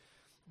slander.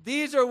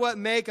 These are what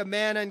make a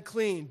man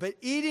unclean, but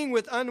eating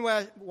with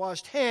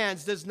unwashed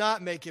hands does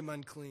not make him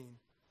unclean.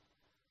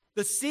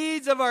 The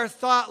seeds of our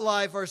thought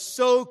life are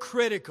so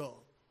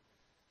critical.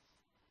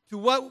 to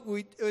what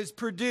is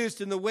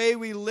produced in the way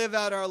we live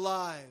out our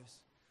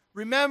lives.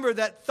 Remember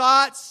that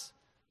thoughts,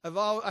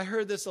 I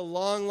heard this a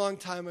long, long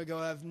time ago.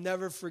 I've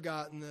never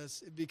forgotten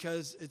this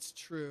because it's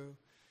true.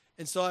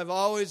 And so I've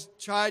always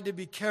tried to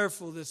be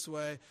careful this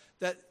way.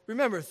 That,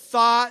 remember,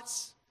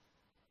 thoughts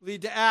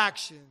lead to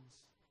actions.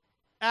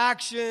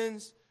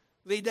 Actions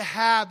lead to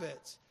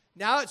habits.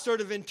 Now it sort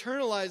of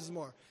internalizes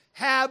more.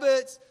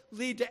 Habits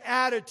lead to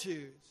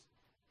attitudes.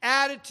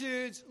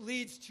 Attitudes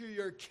leads to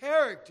your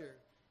character.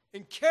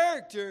 And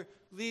character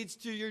leads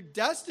to your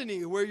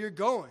destiny, where you're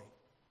going.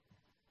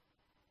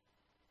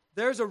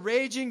 There's a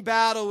raging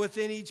battle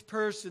within each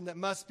person that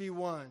must be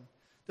won.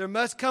 There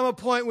must come a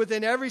point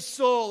within every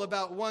soul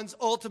about one's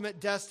ultimate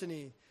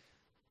destiny.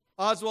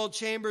 Oswald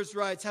Chambers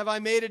writes, "Have I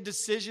made a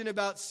decision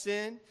about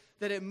sin,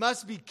 that it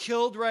must be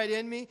killed right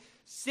in me?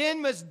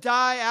 Sin must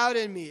die out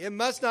in me. It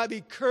must not be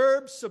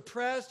curbed,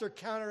 suppressed, or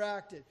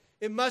counteracted.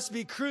 It must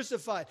be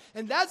crucified."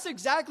 And that's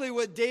exactly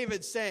what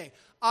David's saying.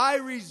 I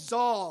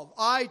resolve,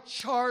 I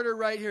charter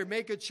right here,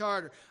 make a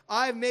charter.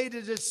 I've made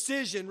a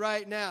decision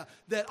right now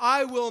that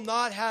I will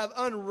not have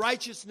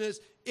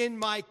unrighteousness in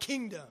my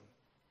kingdom.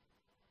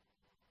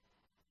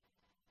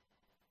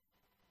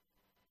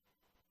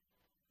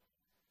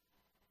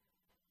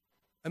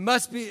 I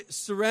must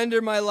surrender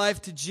my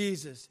life to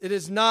Jesus. It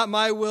is not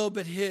my will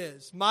but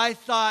His. My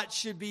thoughts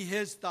should be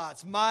His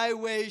thoughts. My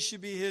ways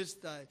should be His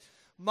thoughts.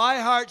 My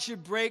heart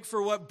should break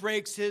for what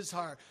breaks His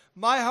heart.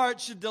 My heart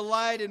should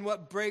delight in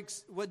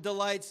what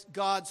delights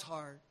God's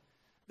heart.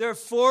 There are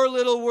 4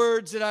 little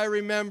words that I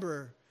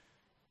remember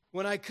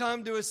when I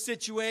come to a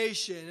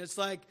situation. It's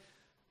like,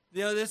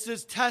 this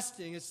is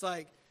testing. It's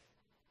like,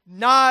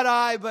 not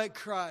I, but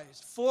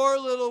Christ. 4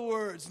 little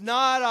words.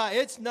 Not I.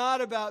 It's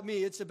not about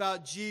me. It's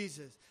about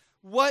Jesus.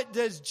 What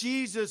does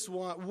Jesus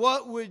want?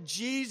 What would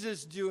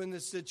Jesus do in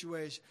this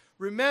situation?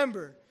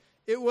 Remember,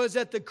 it was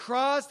at the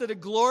cross that a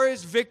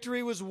glorious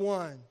victory was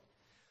won.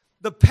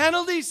 The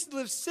penalty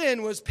of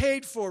sin was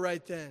paid for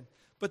right then,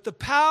 but the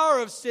power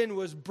of sin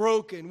was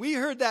broken. We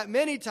heard that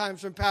many times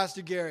from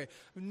Pastor Gary.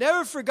 I've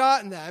never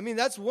forgotten that. I mean,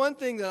 that's one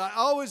thing that I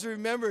always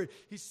remembered.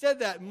 He said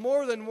that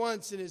more than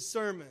once in his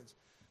sermons.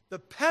 The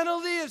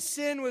penalty of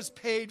sin was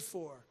paid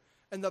for,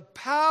 and the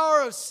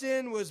power of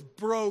sin was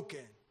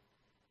broken.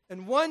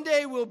 And one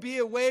day we'll be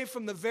away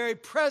from the very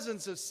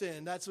presence of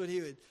sin. That's what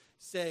he would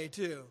say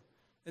too.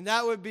 And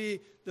that would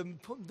be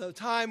the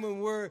time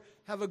when we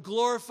have a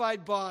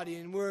glorified body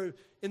and we're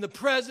in the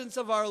presence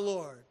of our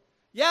Lord.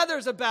 Yeah,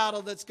 there's a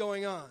battle that's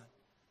going on.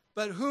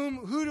 But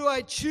who do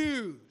I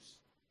choose?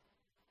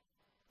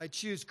 I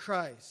choose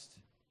Christ.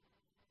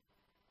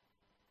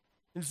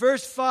 In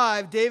verse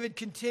 5, David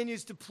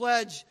continues to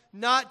pledge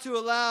not to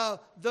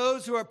allow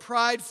those who are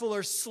prideful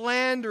or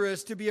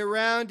slanderous to be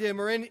around him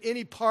or in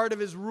any part of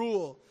his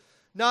rule.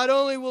 Not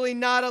only will he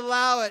not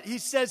allow it, he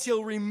says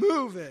he'll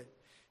remove it.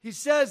 He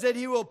says that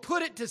he will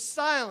put it to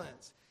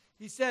silence.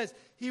 He says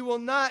he will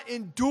not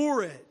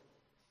endure it.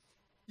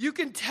 You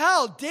can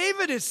tell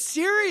David is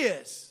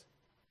serious.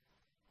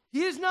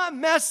 He is not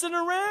messing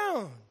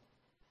around.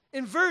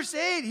 In verse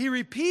 8, he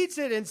repeats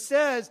it and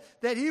says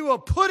that he will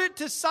put it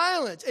to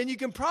silence. And you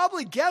can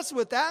probably guess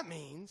what that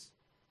means.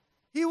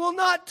 He will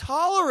not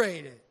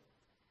tolerate it.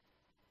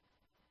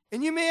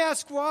 And you may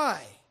ask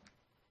why.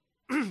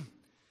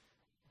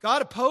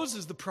 God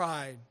opposes the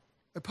pride.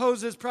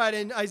 Opposes pride.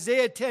 In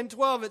Isaiah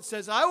 10:12 it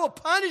says, "I will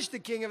punish the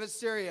king of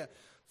Assyria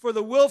for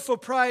the willful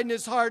pride in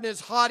his heart and his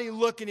haughty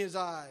look in his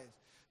eyes."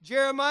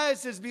 Jeremiah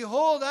says,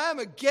 "Behold, I am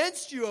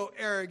against you, O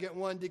arrogant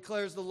one,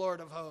 declares the Lord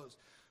of hosts.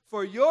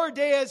 For your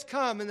day has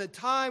come in the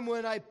time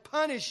when I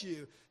punish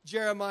you."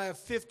 Jeremiah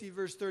 50,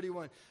 verse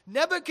 31.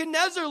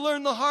 Nebuchadnezzar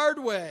learned the hard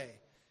way.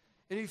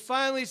 And he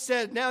finally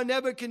said, "Now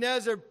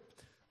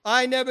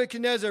I,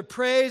 Nebuchadnezzar,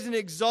 praise and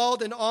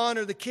exalt and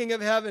honor the King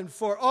of heaven,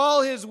 for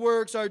all his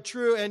works are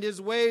true and his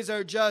ways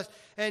are just,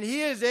 and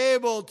he is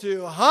able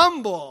to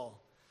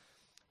humble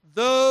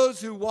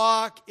those who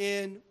walk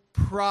in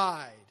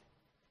pride."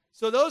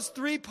 So those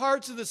 3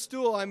 parts of the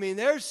stool,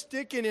 they're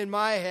sticking in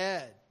my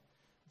head.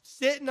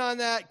 Sitting on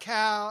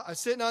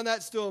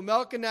that stool,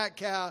 milking that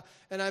cow,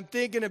 and I'm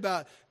thinking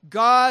about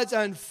God's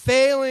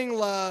unfailing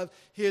love,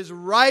 His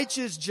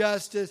righteous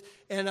justice,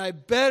 and I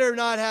better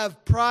not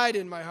have pride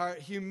in my heart.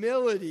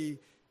 Humility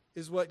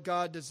is what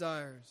God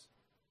desires.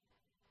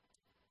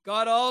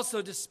 God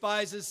also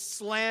despises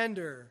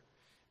slander.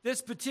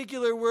 This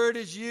particular word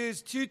is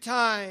used 2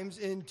 times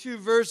in 2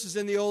 verses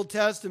in the Old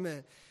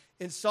Testament,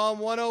 in Psalm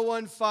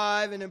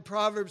 101:5 and in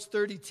Proverbs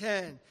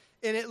 30:10.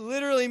 And it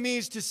literally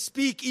means to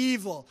speak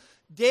evil.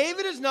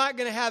 David is not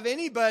going to have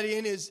anybody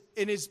in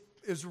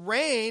his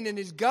reign, in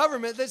his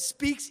government, that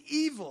speaks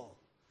evil,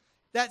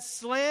 that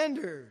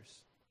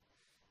slanders.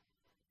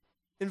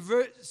 In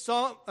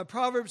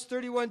Proverbs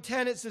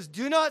 31:10 it says,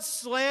 "Do not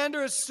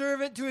slander a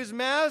servant to his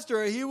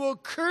master, or he will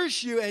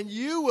curse you and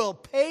you will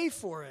pay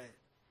for it."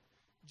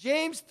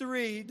 James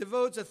 3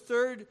 devotes a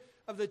third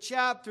of the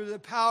chapter to the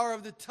power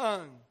of the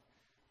tongue.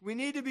 We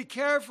need to be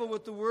careful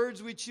with the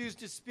words we choose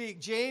to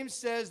speak. James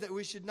says that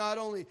we should not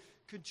only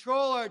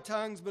control our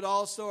tongues, but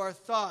also our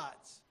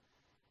thoughts.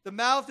 The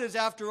mouth is,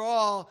 after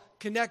all,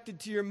 connected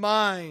to your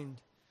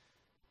mind.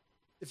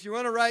 If you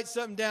want to write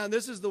something down,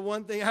 this is the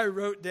one thing I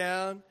wrote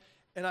down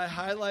and I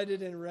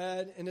highlighted in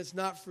red, and it's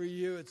not for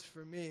you, it's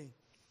for me.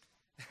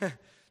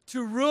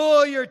 To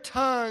rule your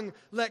tongue,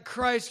 let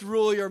Christ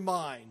rule your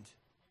mind.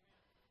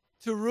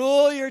 To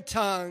rule your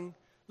tongue,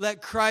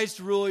 let Christ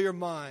rule your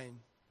mind.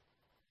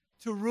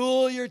 To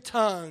rule your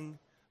tongue,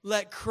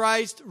 let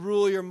Christ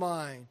rule your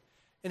mind.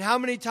 And how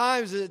many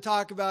times does it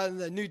talk about in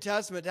the New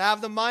Testament to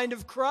have the mind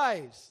of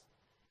Christ?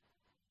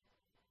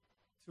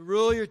 To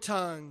rule your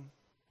tongue,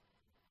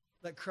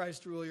 let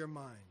Christ rule your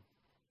mind.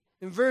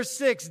 In verse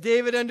 6,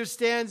 David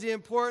understands the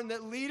importance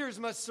that leaders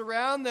must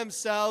surround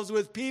themselves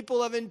with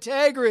people of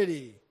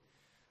integrity,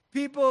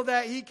 people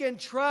that he can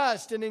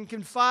trust and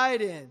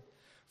confide in.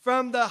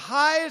 From the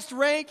highest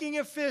ranking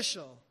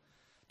official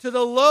to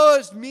the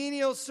lowest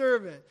menial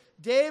servant,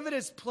 David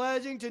is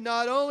pledging to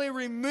not only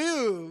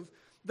remove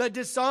the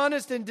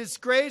dishonest and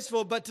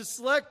disgraceful, but to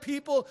select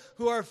people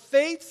who are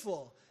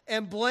faithful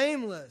and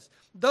blameless,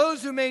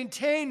 those who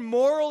maintain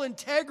moral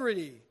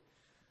integrity.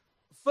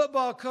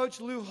 Football coach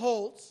Lou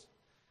Holtz,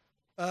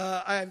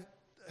 I've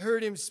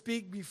heard him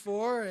speak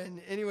before,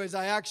 and anyways,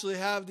 I actually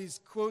have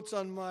these quotes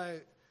in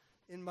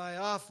my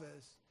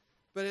office.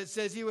 But it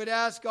says he would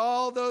ask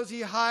all those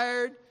he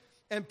hired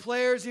and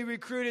players he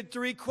recruited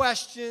 3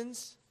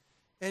 questions,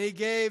 and he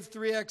gave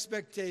 3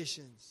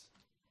 expectations.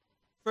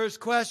 First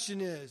question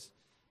is,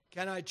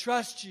 can I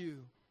trust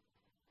you?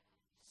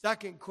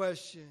 Second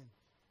question,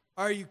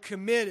 are you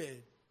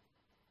committed?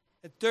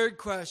 And third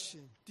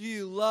question, do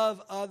you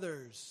love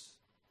others?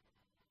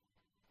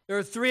 There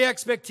are 3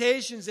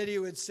 expectations that he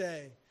would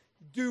say.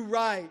 Do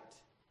right.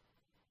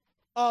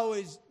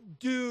 Always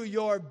do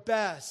your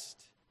best.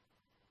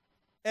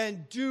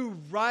 And do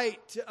right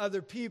to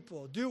other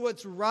people. Do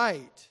what's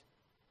right.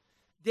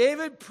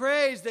 David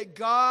prays that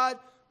God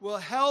will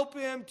help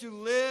him to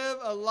live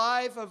a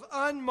life of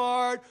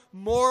unmarred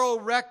moral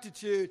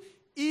rectitude,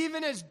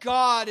 even as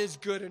God is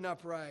good and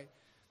upright.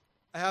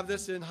 I have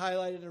this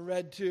highlighted in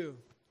red too.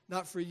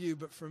 Not for you,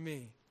 but for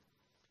me.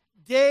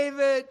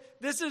 David,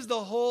 this is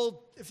the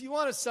whole, if you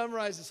want to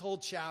summarize this whole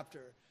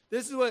chapter,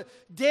 this is what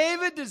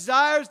David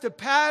desires to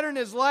pattern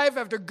his life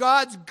after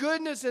God's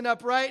goodness and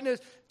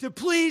uprightness to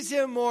please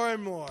him more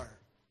and more.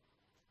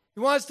 He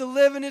wants to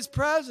live in his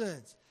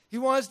presence. He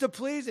wants to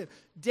please him.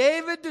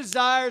 David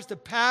desires to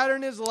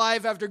pattern his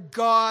life after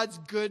God's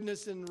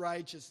goodness and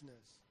righteousness.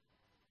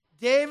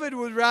 David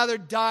would rather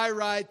die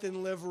right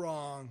than live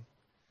wrong.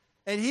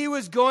 And he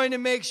was going to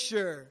make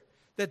sure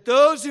that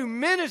those who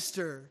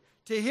minister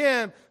to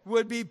him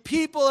would be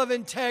people of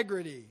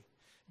integrity.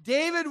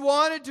 David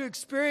wanted to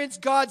experience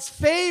God's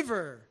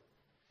favor.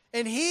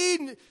 And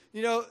he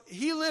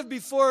lived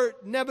before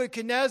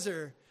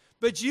Nebuchadnezzar.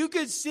 But you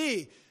could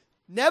see,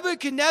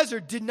 Nebuchadnezzar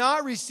did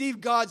not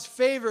receive God's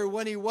favor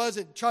when he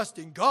wasn't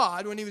trusting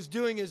God, when he was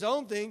doing his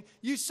own thing.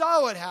 You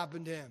saw what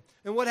happened to him.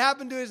 And what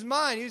happened to his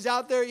mind. He was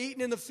out there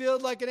eating in the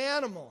field like an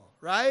animal,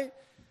 right?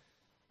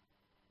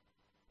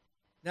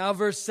 Now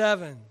verse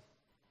 7.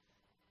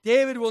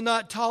 David will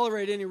not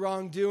tolerate any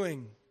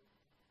wrongdoing.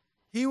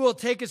 He will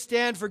take a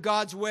stand for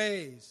God's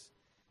ways.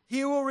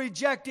 He will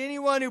reject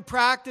anyone who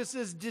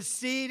practices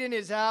deceit in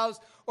his house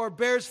or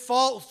bears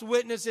false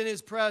witness in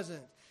his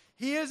presence.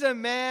 He is a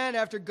man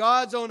after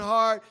God's own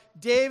heart.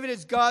 David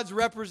is God's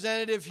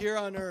representative here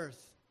on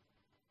earth.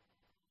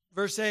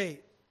 Verse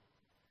 8.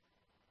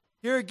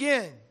 Here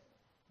again,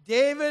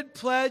 David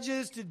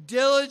pledges to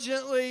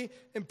diligently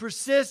and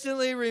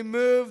persistently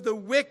remove the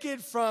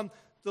wicked from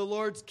the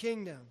Lord's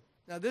kingdom.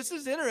 Now, this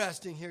is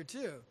interesting here,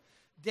 too.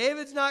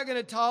 David's not going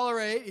to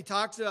tolerate, he's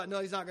not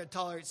going to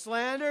tolerate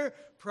slander,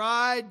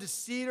 pride,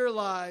 deceit, or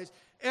lies.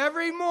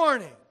 Every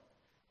morning,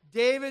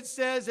 David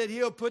says that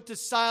he'll put to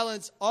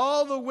silence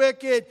all the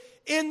wicked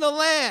in the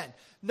land.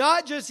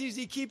 Not just is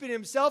he keeping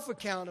himself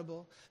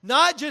accountable,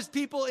 not just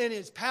people in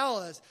his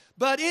palace,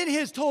 but in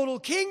his total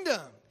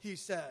kingdom, he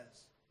says.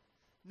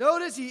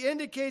 Notice he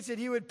indicates that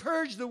he would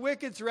purge the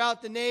wicked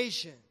throughout the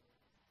nation,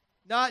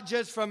 not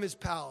just from his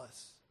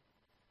palace.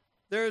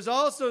 There is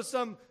also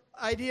some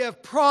idea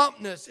of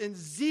promptness and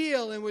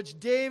zeal in which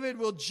David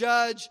will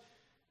judge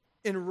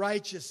in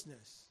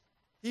righteousness.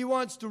 He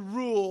wants to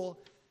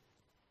rule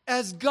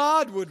as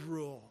God would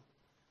rule.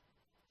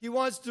 He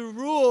wants to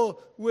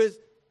rule with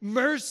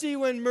mercy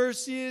when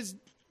mercy is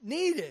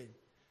needed,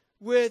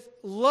 with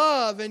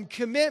love and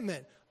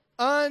commitment,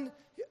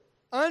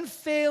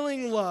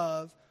 unfailing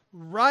love,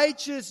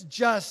 righteous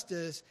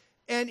justice,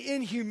 and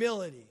in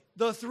humility.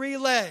 The 3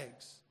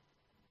 legs.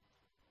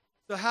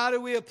 So how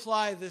do we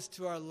apply this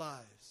to our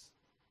lives?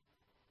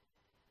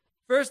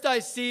 First, I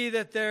see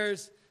that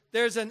there's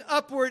an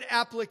upward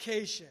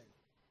application.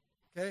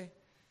 Okay?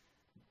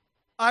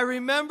 I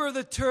remember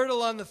the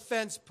turtle on the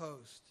fence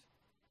post.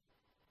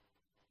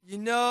 You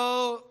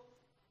know,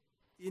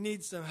 you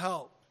need some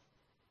help.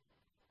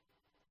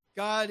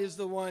 God is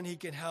the one he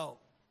can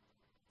help.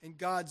 And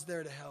God's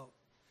there to help.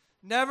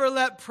 Never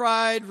let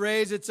pride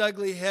raise its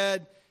ugly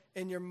head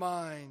in your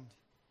mind.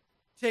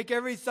 Take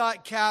every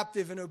thought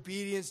captive in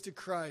obedience to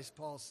Christ,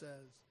 Paul says.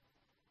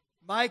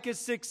 Micah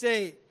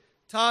 6:8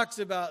 talks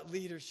about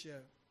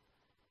leadership.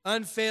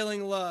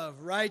 Unfailing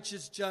love,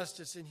 righteous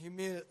justice, and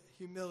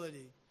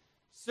humility.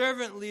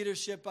 Servant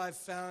leadership, I've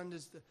found,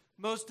 is the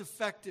most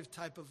effective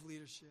type of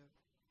leadership.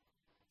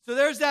 So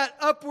there's that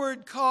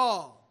upward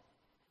call.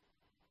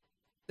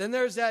 Then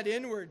there's that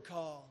inward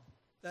call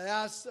that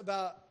asks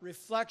about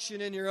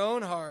reflection in your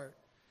own heart.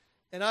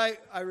 And I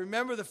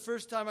remember the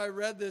first time I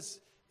read this,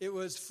 it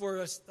was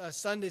for a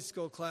Sunday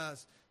school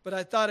class, but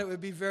I thought it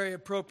would be very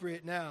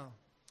appropriate now.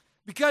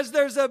 Because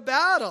there's a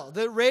battle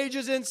that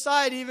rages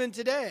inside even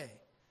today.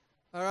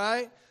 All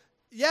right?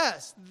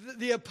 Yes,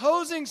 the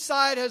opposing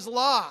side has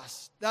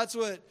lost. That's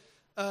what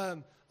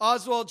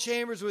Oswald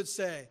Chambers would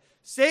say.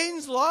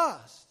 Satan's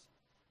lost.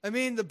 I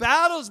mean, the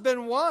battle's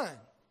been won.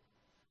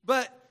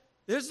 But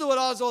this is what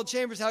Oswald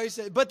Chambers, how he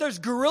said, but there's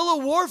guerrilla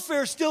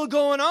warfare still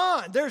going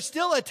on. There's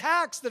still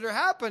attacks that are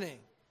happening.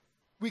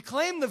 We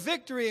claim the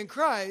victory in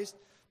Christ,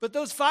 but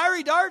those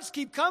fiery darts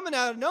keep coming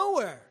out of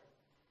nowhere.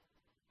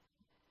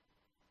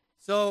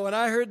 So when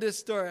I heard this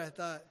story, I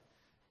thought,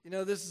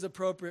 this is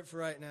appropriate for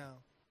right now.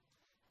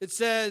 It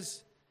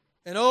says,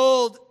 an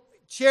old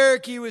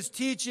Cherokee was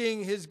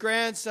teaching his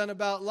grandson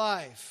about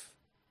life.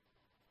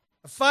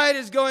 A fight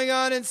is going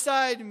on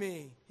inside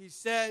me, he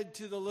said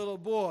to the little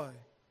boy.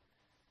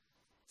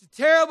 It's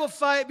a terrible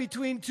fight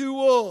between two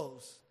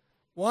wolves.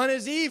 One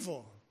is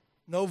evil.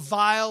 No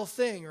vile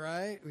thing,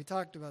 right? We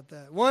talked about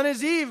that. One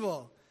is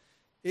evil.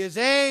 Is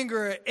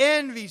anger,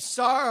 envy,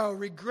 sorrow,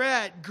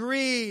 regret,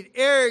 greed,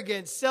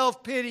 arrogance,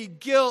 self-pity,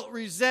 guilt,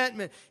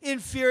 resentment,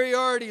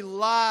 inferiority,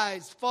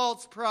 lies,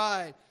 false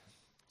pride,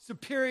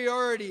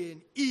 superiority,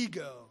 and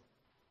ego.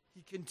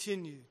 He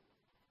continued.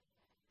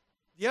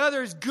 The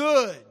other is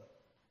good.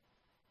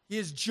 He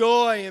is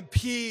joy and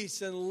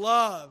peace and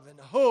love and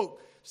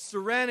hope,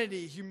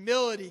 serenity,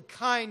 humility,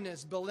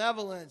 kindness,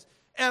 benevolence,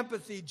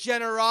 empathy,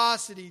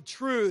 generosity,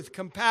 truth,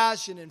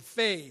 compassion, and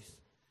faith.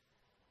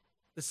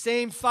 The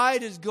same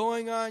fight is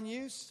going on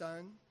you,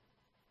 son.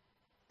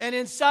 And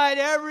inside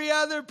every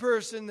other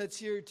person that's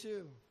here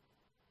too.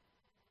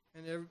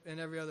 And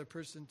every other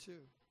person too.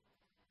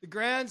 The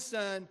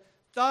grandson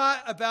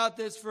thought about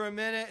this for a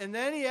minute, and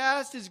then he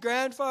asked his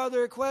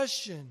grandfather a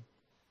question.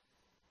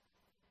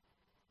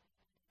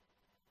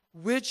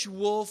 Which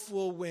wolf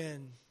will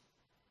win?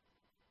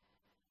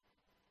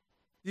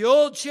 The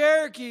old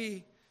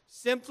Cherokee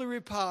simply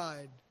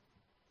replied,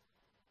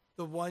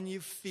 the one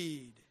you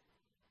feed.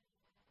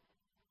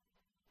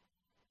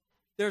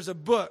 There's a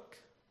book.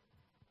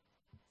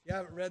 If you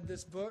haven't read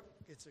this book,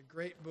 it's a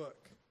great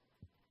book.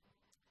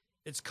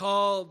 It's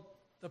called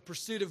The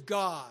Pursuit of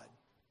God.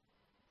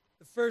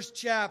 The first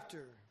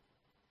chapter,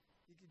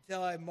 you can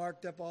tell I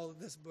marked up all of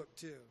this book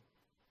too.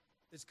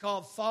 It's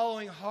called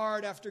Following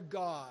Hard After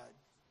God.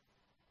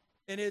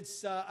 And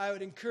it's I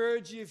would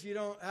encourage you, if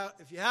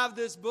you have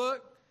this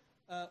book,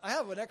 I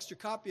have an extra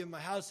copy in my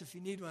house if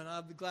you need one.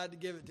 I'll be glad to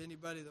give it to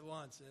anybody that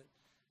wants it.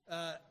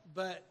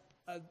 But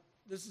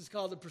this is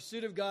called The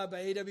Pursuit of God by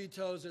A.W.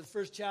 Tozer. The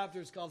first chapter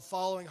is called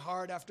Following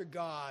Hard After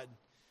God.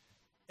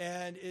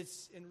 And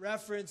it's in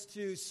reference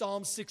to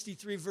Psalm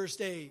 63, verse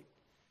 8.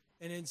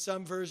 And in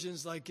some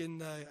versions, like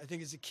in, I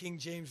think it's the King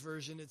James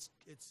Version,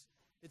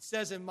 it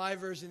says in my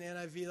version, the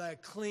NIV,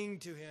 like, cling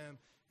to him.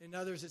 In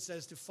others, it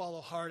says to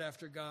follow hard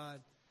after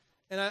God.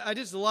 And I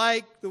just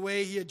like the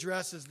way he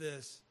addresses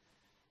this.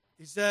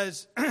 He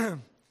says,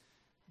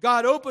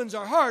 God opens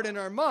our heart and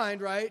our mind,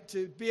 right,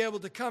 to be able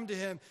to come to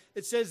him.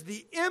 It says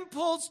the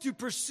impulse to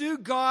pursue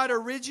God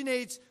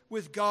originates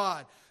with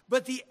God.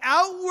 But the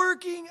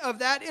outworking of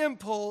that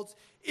impulse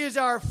is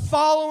our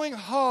following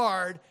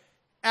hard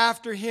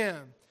after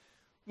him.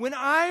 When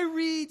I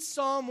read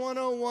Psalm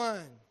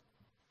 101,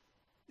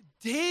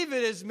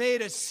 David has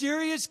made a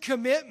serious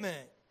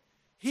commitment.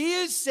 He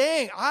is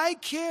saying,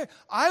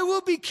 I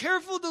will be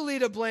careful to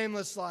lead a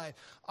blameless life.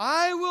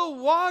 I will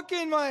walk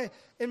in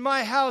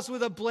my house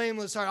with a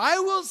blameless heart. I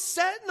will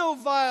set no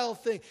vile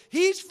thing.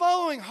 He's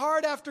following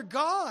hard after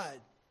God.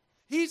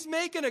 He's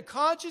making a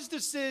conscious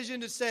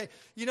decision to say,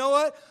 you know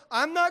what?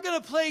 I'm not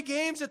going to play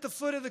games at the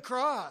foot of the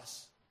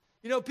cross.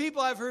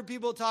 I've heard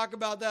people talk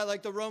about that,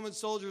 like the Roman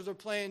soldiers were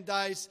playing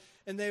dice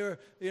and they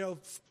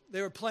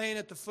were playing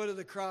at the foot of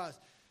the cross.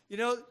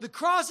 The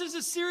cross is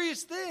a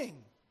serious thing.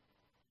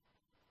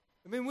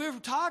 I mean, we're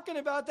talking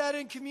about that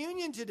in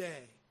communion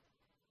today.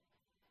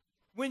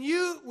 When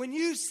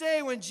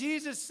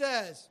Jesus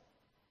says,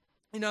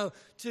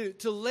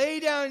 to lay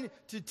down,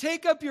 to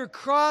take up your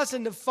cross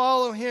and to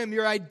follow him,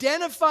 you're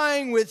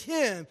identifying with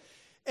him,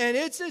 and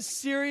it's a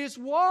serious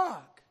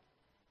walk.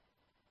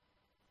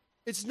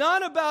 It's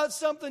not about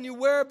something you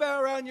wear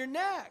about around your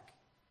neck.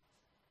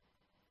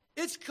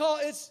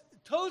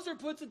 Tozer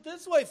puts it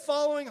this way,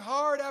 following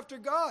hard after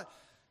God.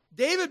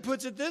 David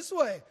puts it this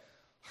way,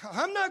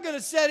 I'm not going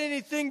to set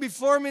anything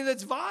before me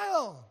that's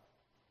vile.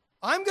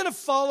 I'm going to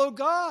follow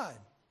God.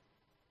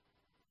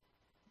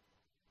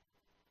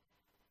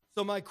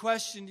 So my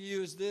question to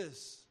you is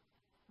this.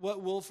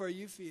 What wolf are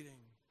you feeding?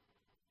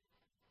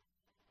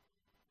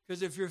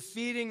 Because if you're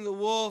feeding the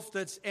wolf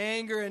that's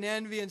anger and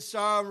envy and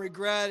sorrow and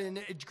regret and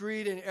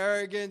greed and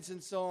arrogance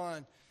and so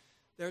on,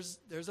 there's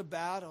a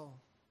battle.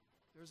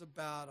 There's a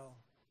battle.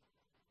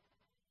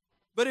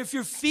 But if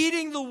you're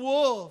feeding the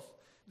wolf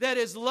that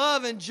is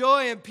love and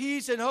joy and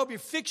peace and hope, you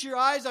fix your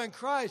eyes on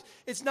Christ.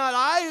 It's not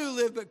I who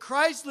live, but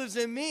Christ lives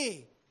in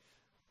me.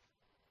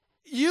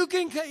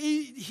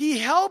 He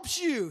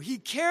helps you. He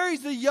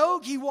carries the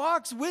yoke. He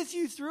walks with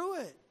you through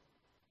it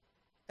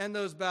and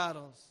those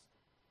battles.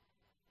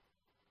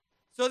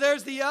 So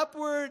there's the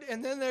upward,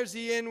 and then there's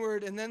the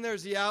inward, and then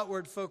there's the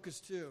outward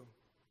focus too.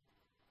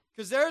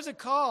 Because there's a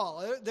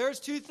call. There's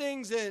two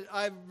things that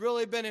I've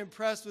really been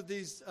impressed with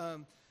these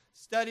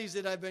studies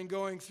that I've been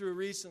going through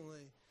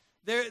recently.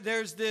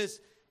 There's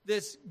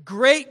this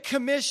great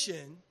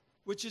commission,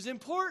 which is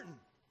important.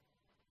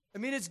 I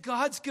mean, it's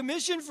God's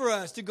commission for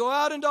us to go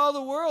out into all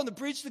the world and to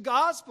preach the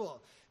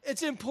gospel.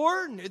 It's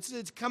important. It's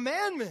a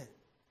commandment.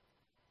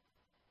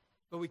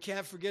 But we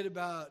can't forget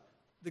about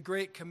the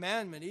great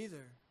commandment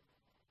either.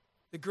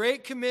 The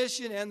great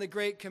commission and the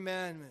great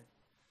commandment.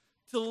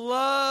 To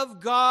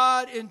love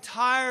God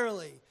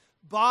entirely.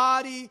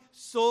 Body,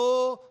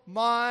 soul,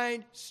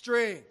 mind,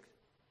 strength.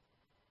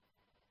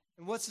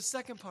 And what's the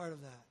second part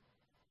of that?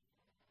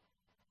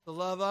 To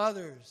love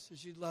others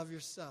as you'd love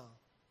yourself.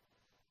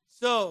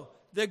 So,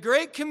 the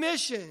Great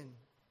Commission,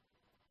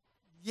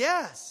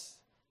 yes.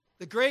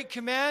 The Great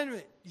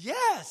Commandment,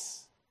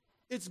 yes.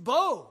 It's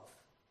both.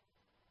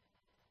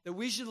 That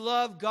we should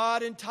love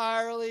God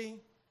entirely,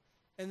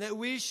 and that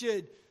we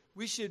should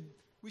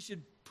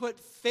put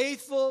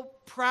faithful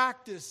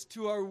practice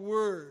to our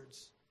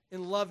words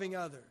in loving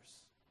others.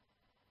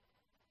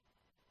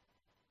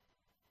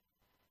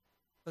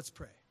 Let's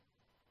pray.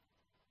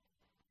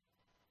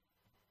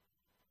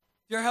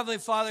 Dear Heavenly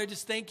Father, I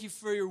just thank you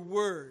for your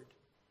word.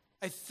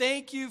 I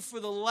thank you for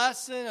the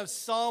lesson of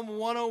Psalm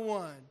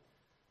 101.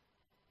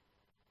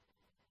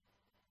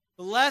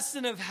 The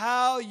lesson of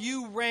how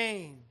you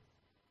reign.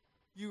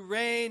 You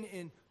reign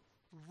in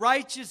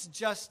righteous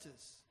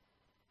justice,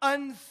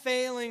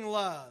 unfailing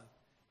love,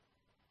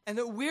 and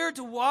that we're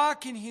to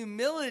walk in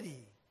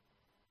humility.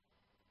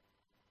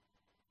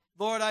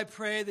 Lord, I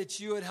pray that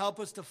you would help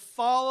us to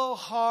follow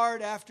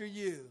hard after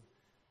you.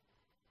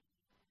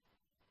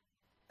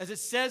 As it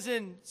says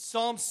in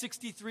Psalm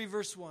 63,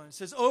 verse 1, it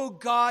says, "O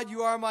God,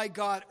 you are my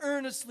God.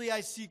 Earnestly I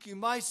seek you.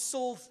 My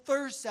soul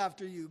thirsts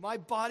after you. My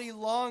body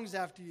longs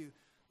after you,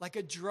 like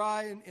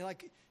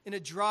in a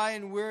dry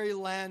and weary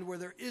land where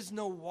there is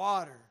no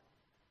water."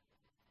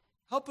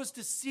 Help us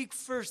to seek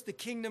first the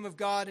kingdom of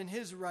God and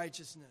his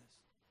righteousness.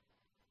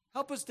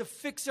 Help us to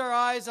fix our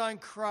eyes on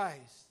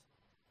Christ.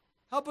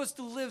 Help us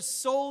to live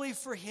solely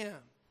for him.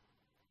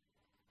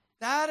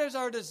 That is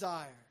our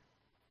desire.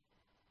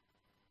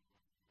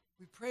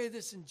 We pray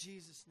this in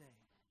Jesus' name.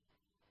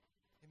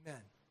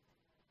 Amen.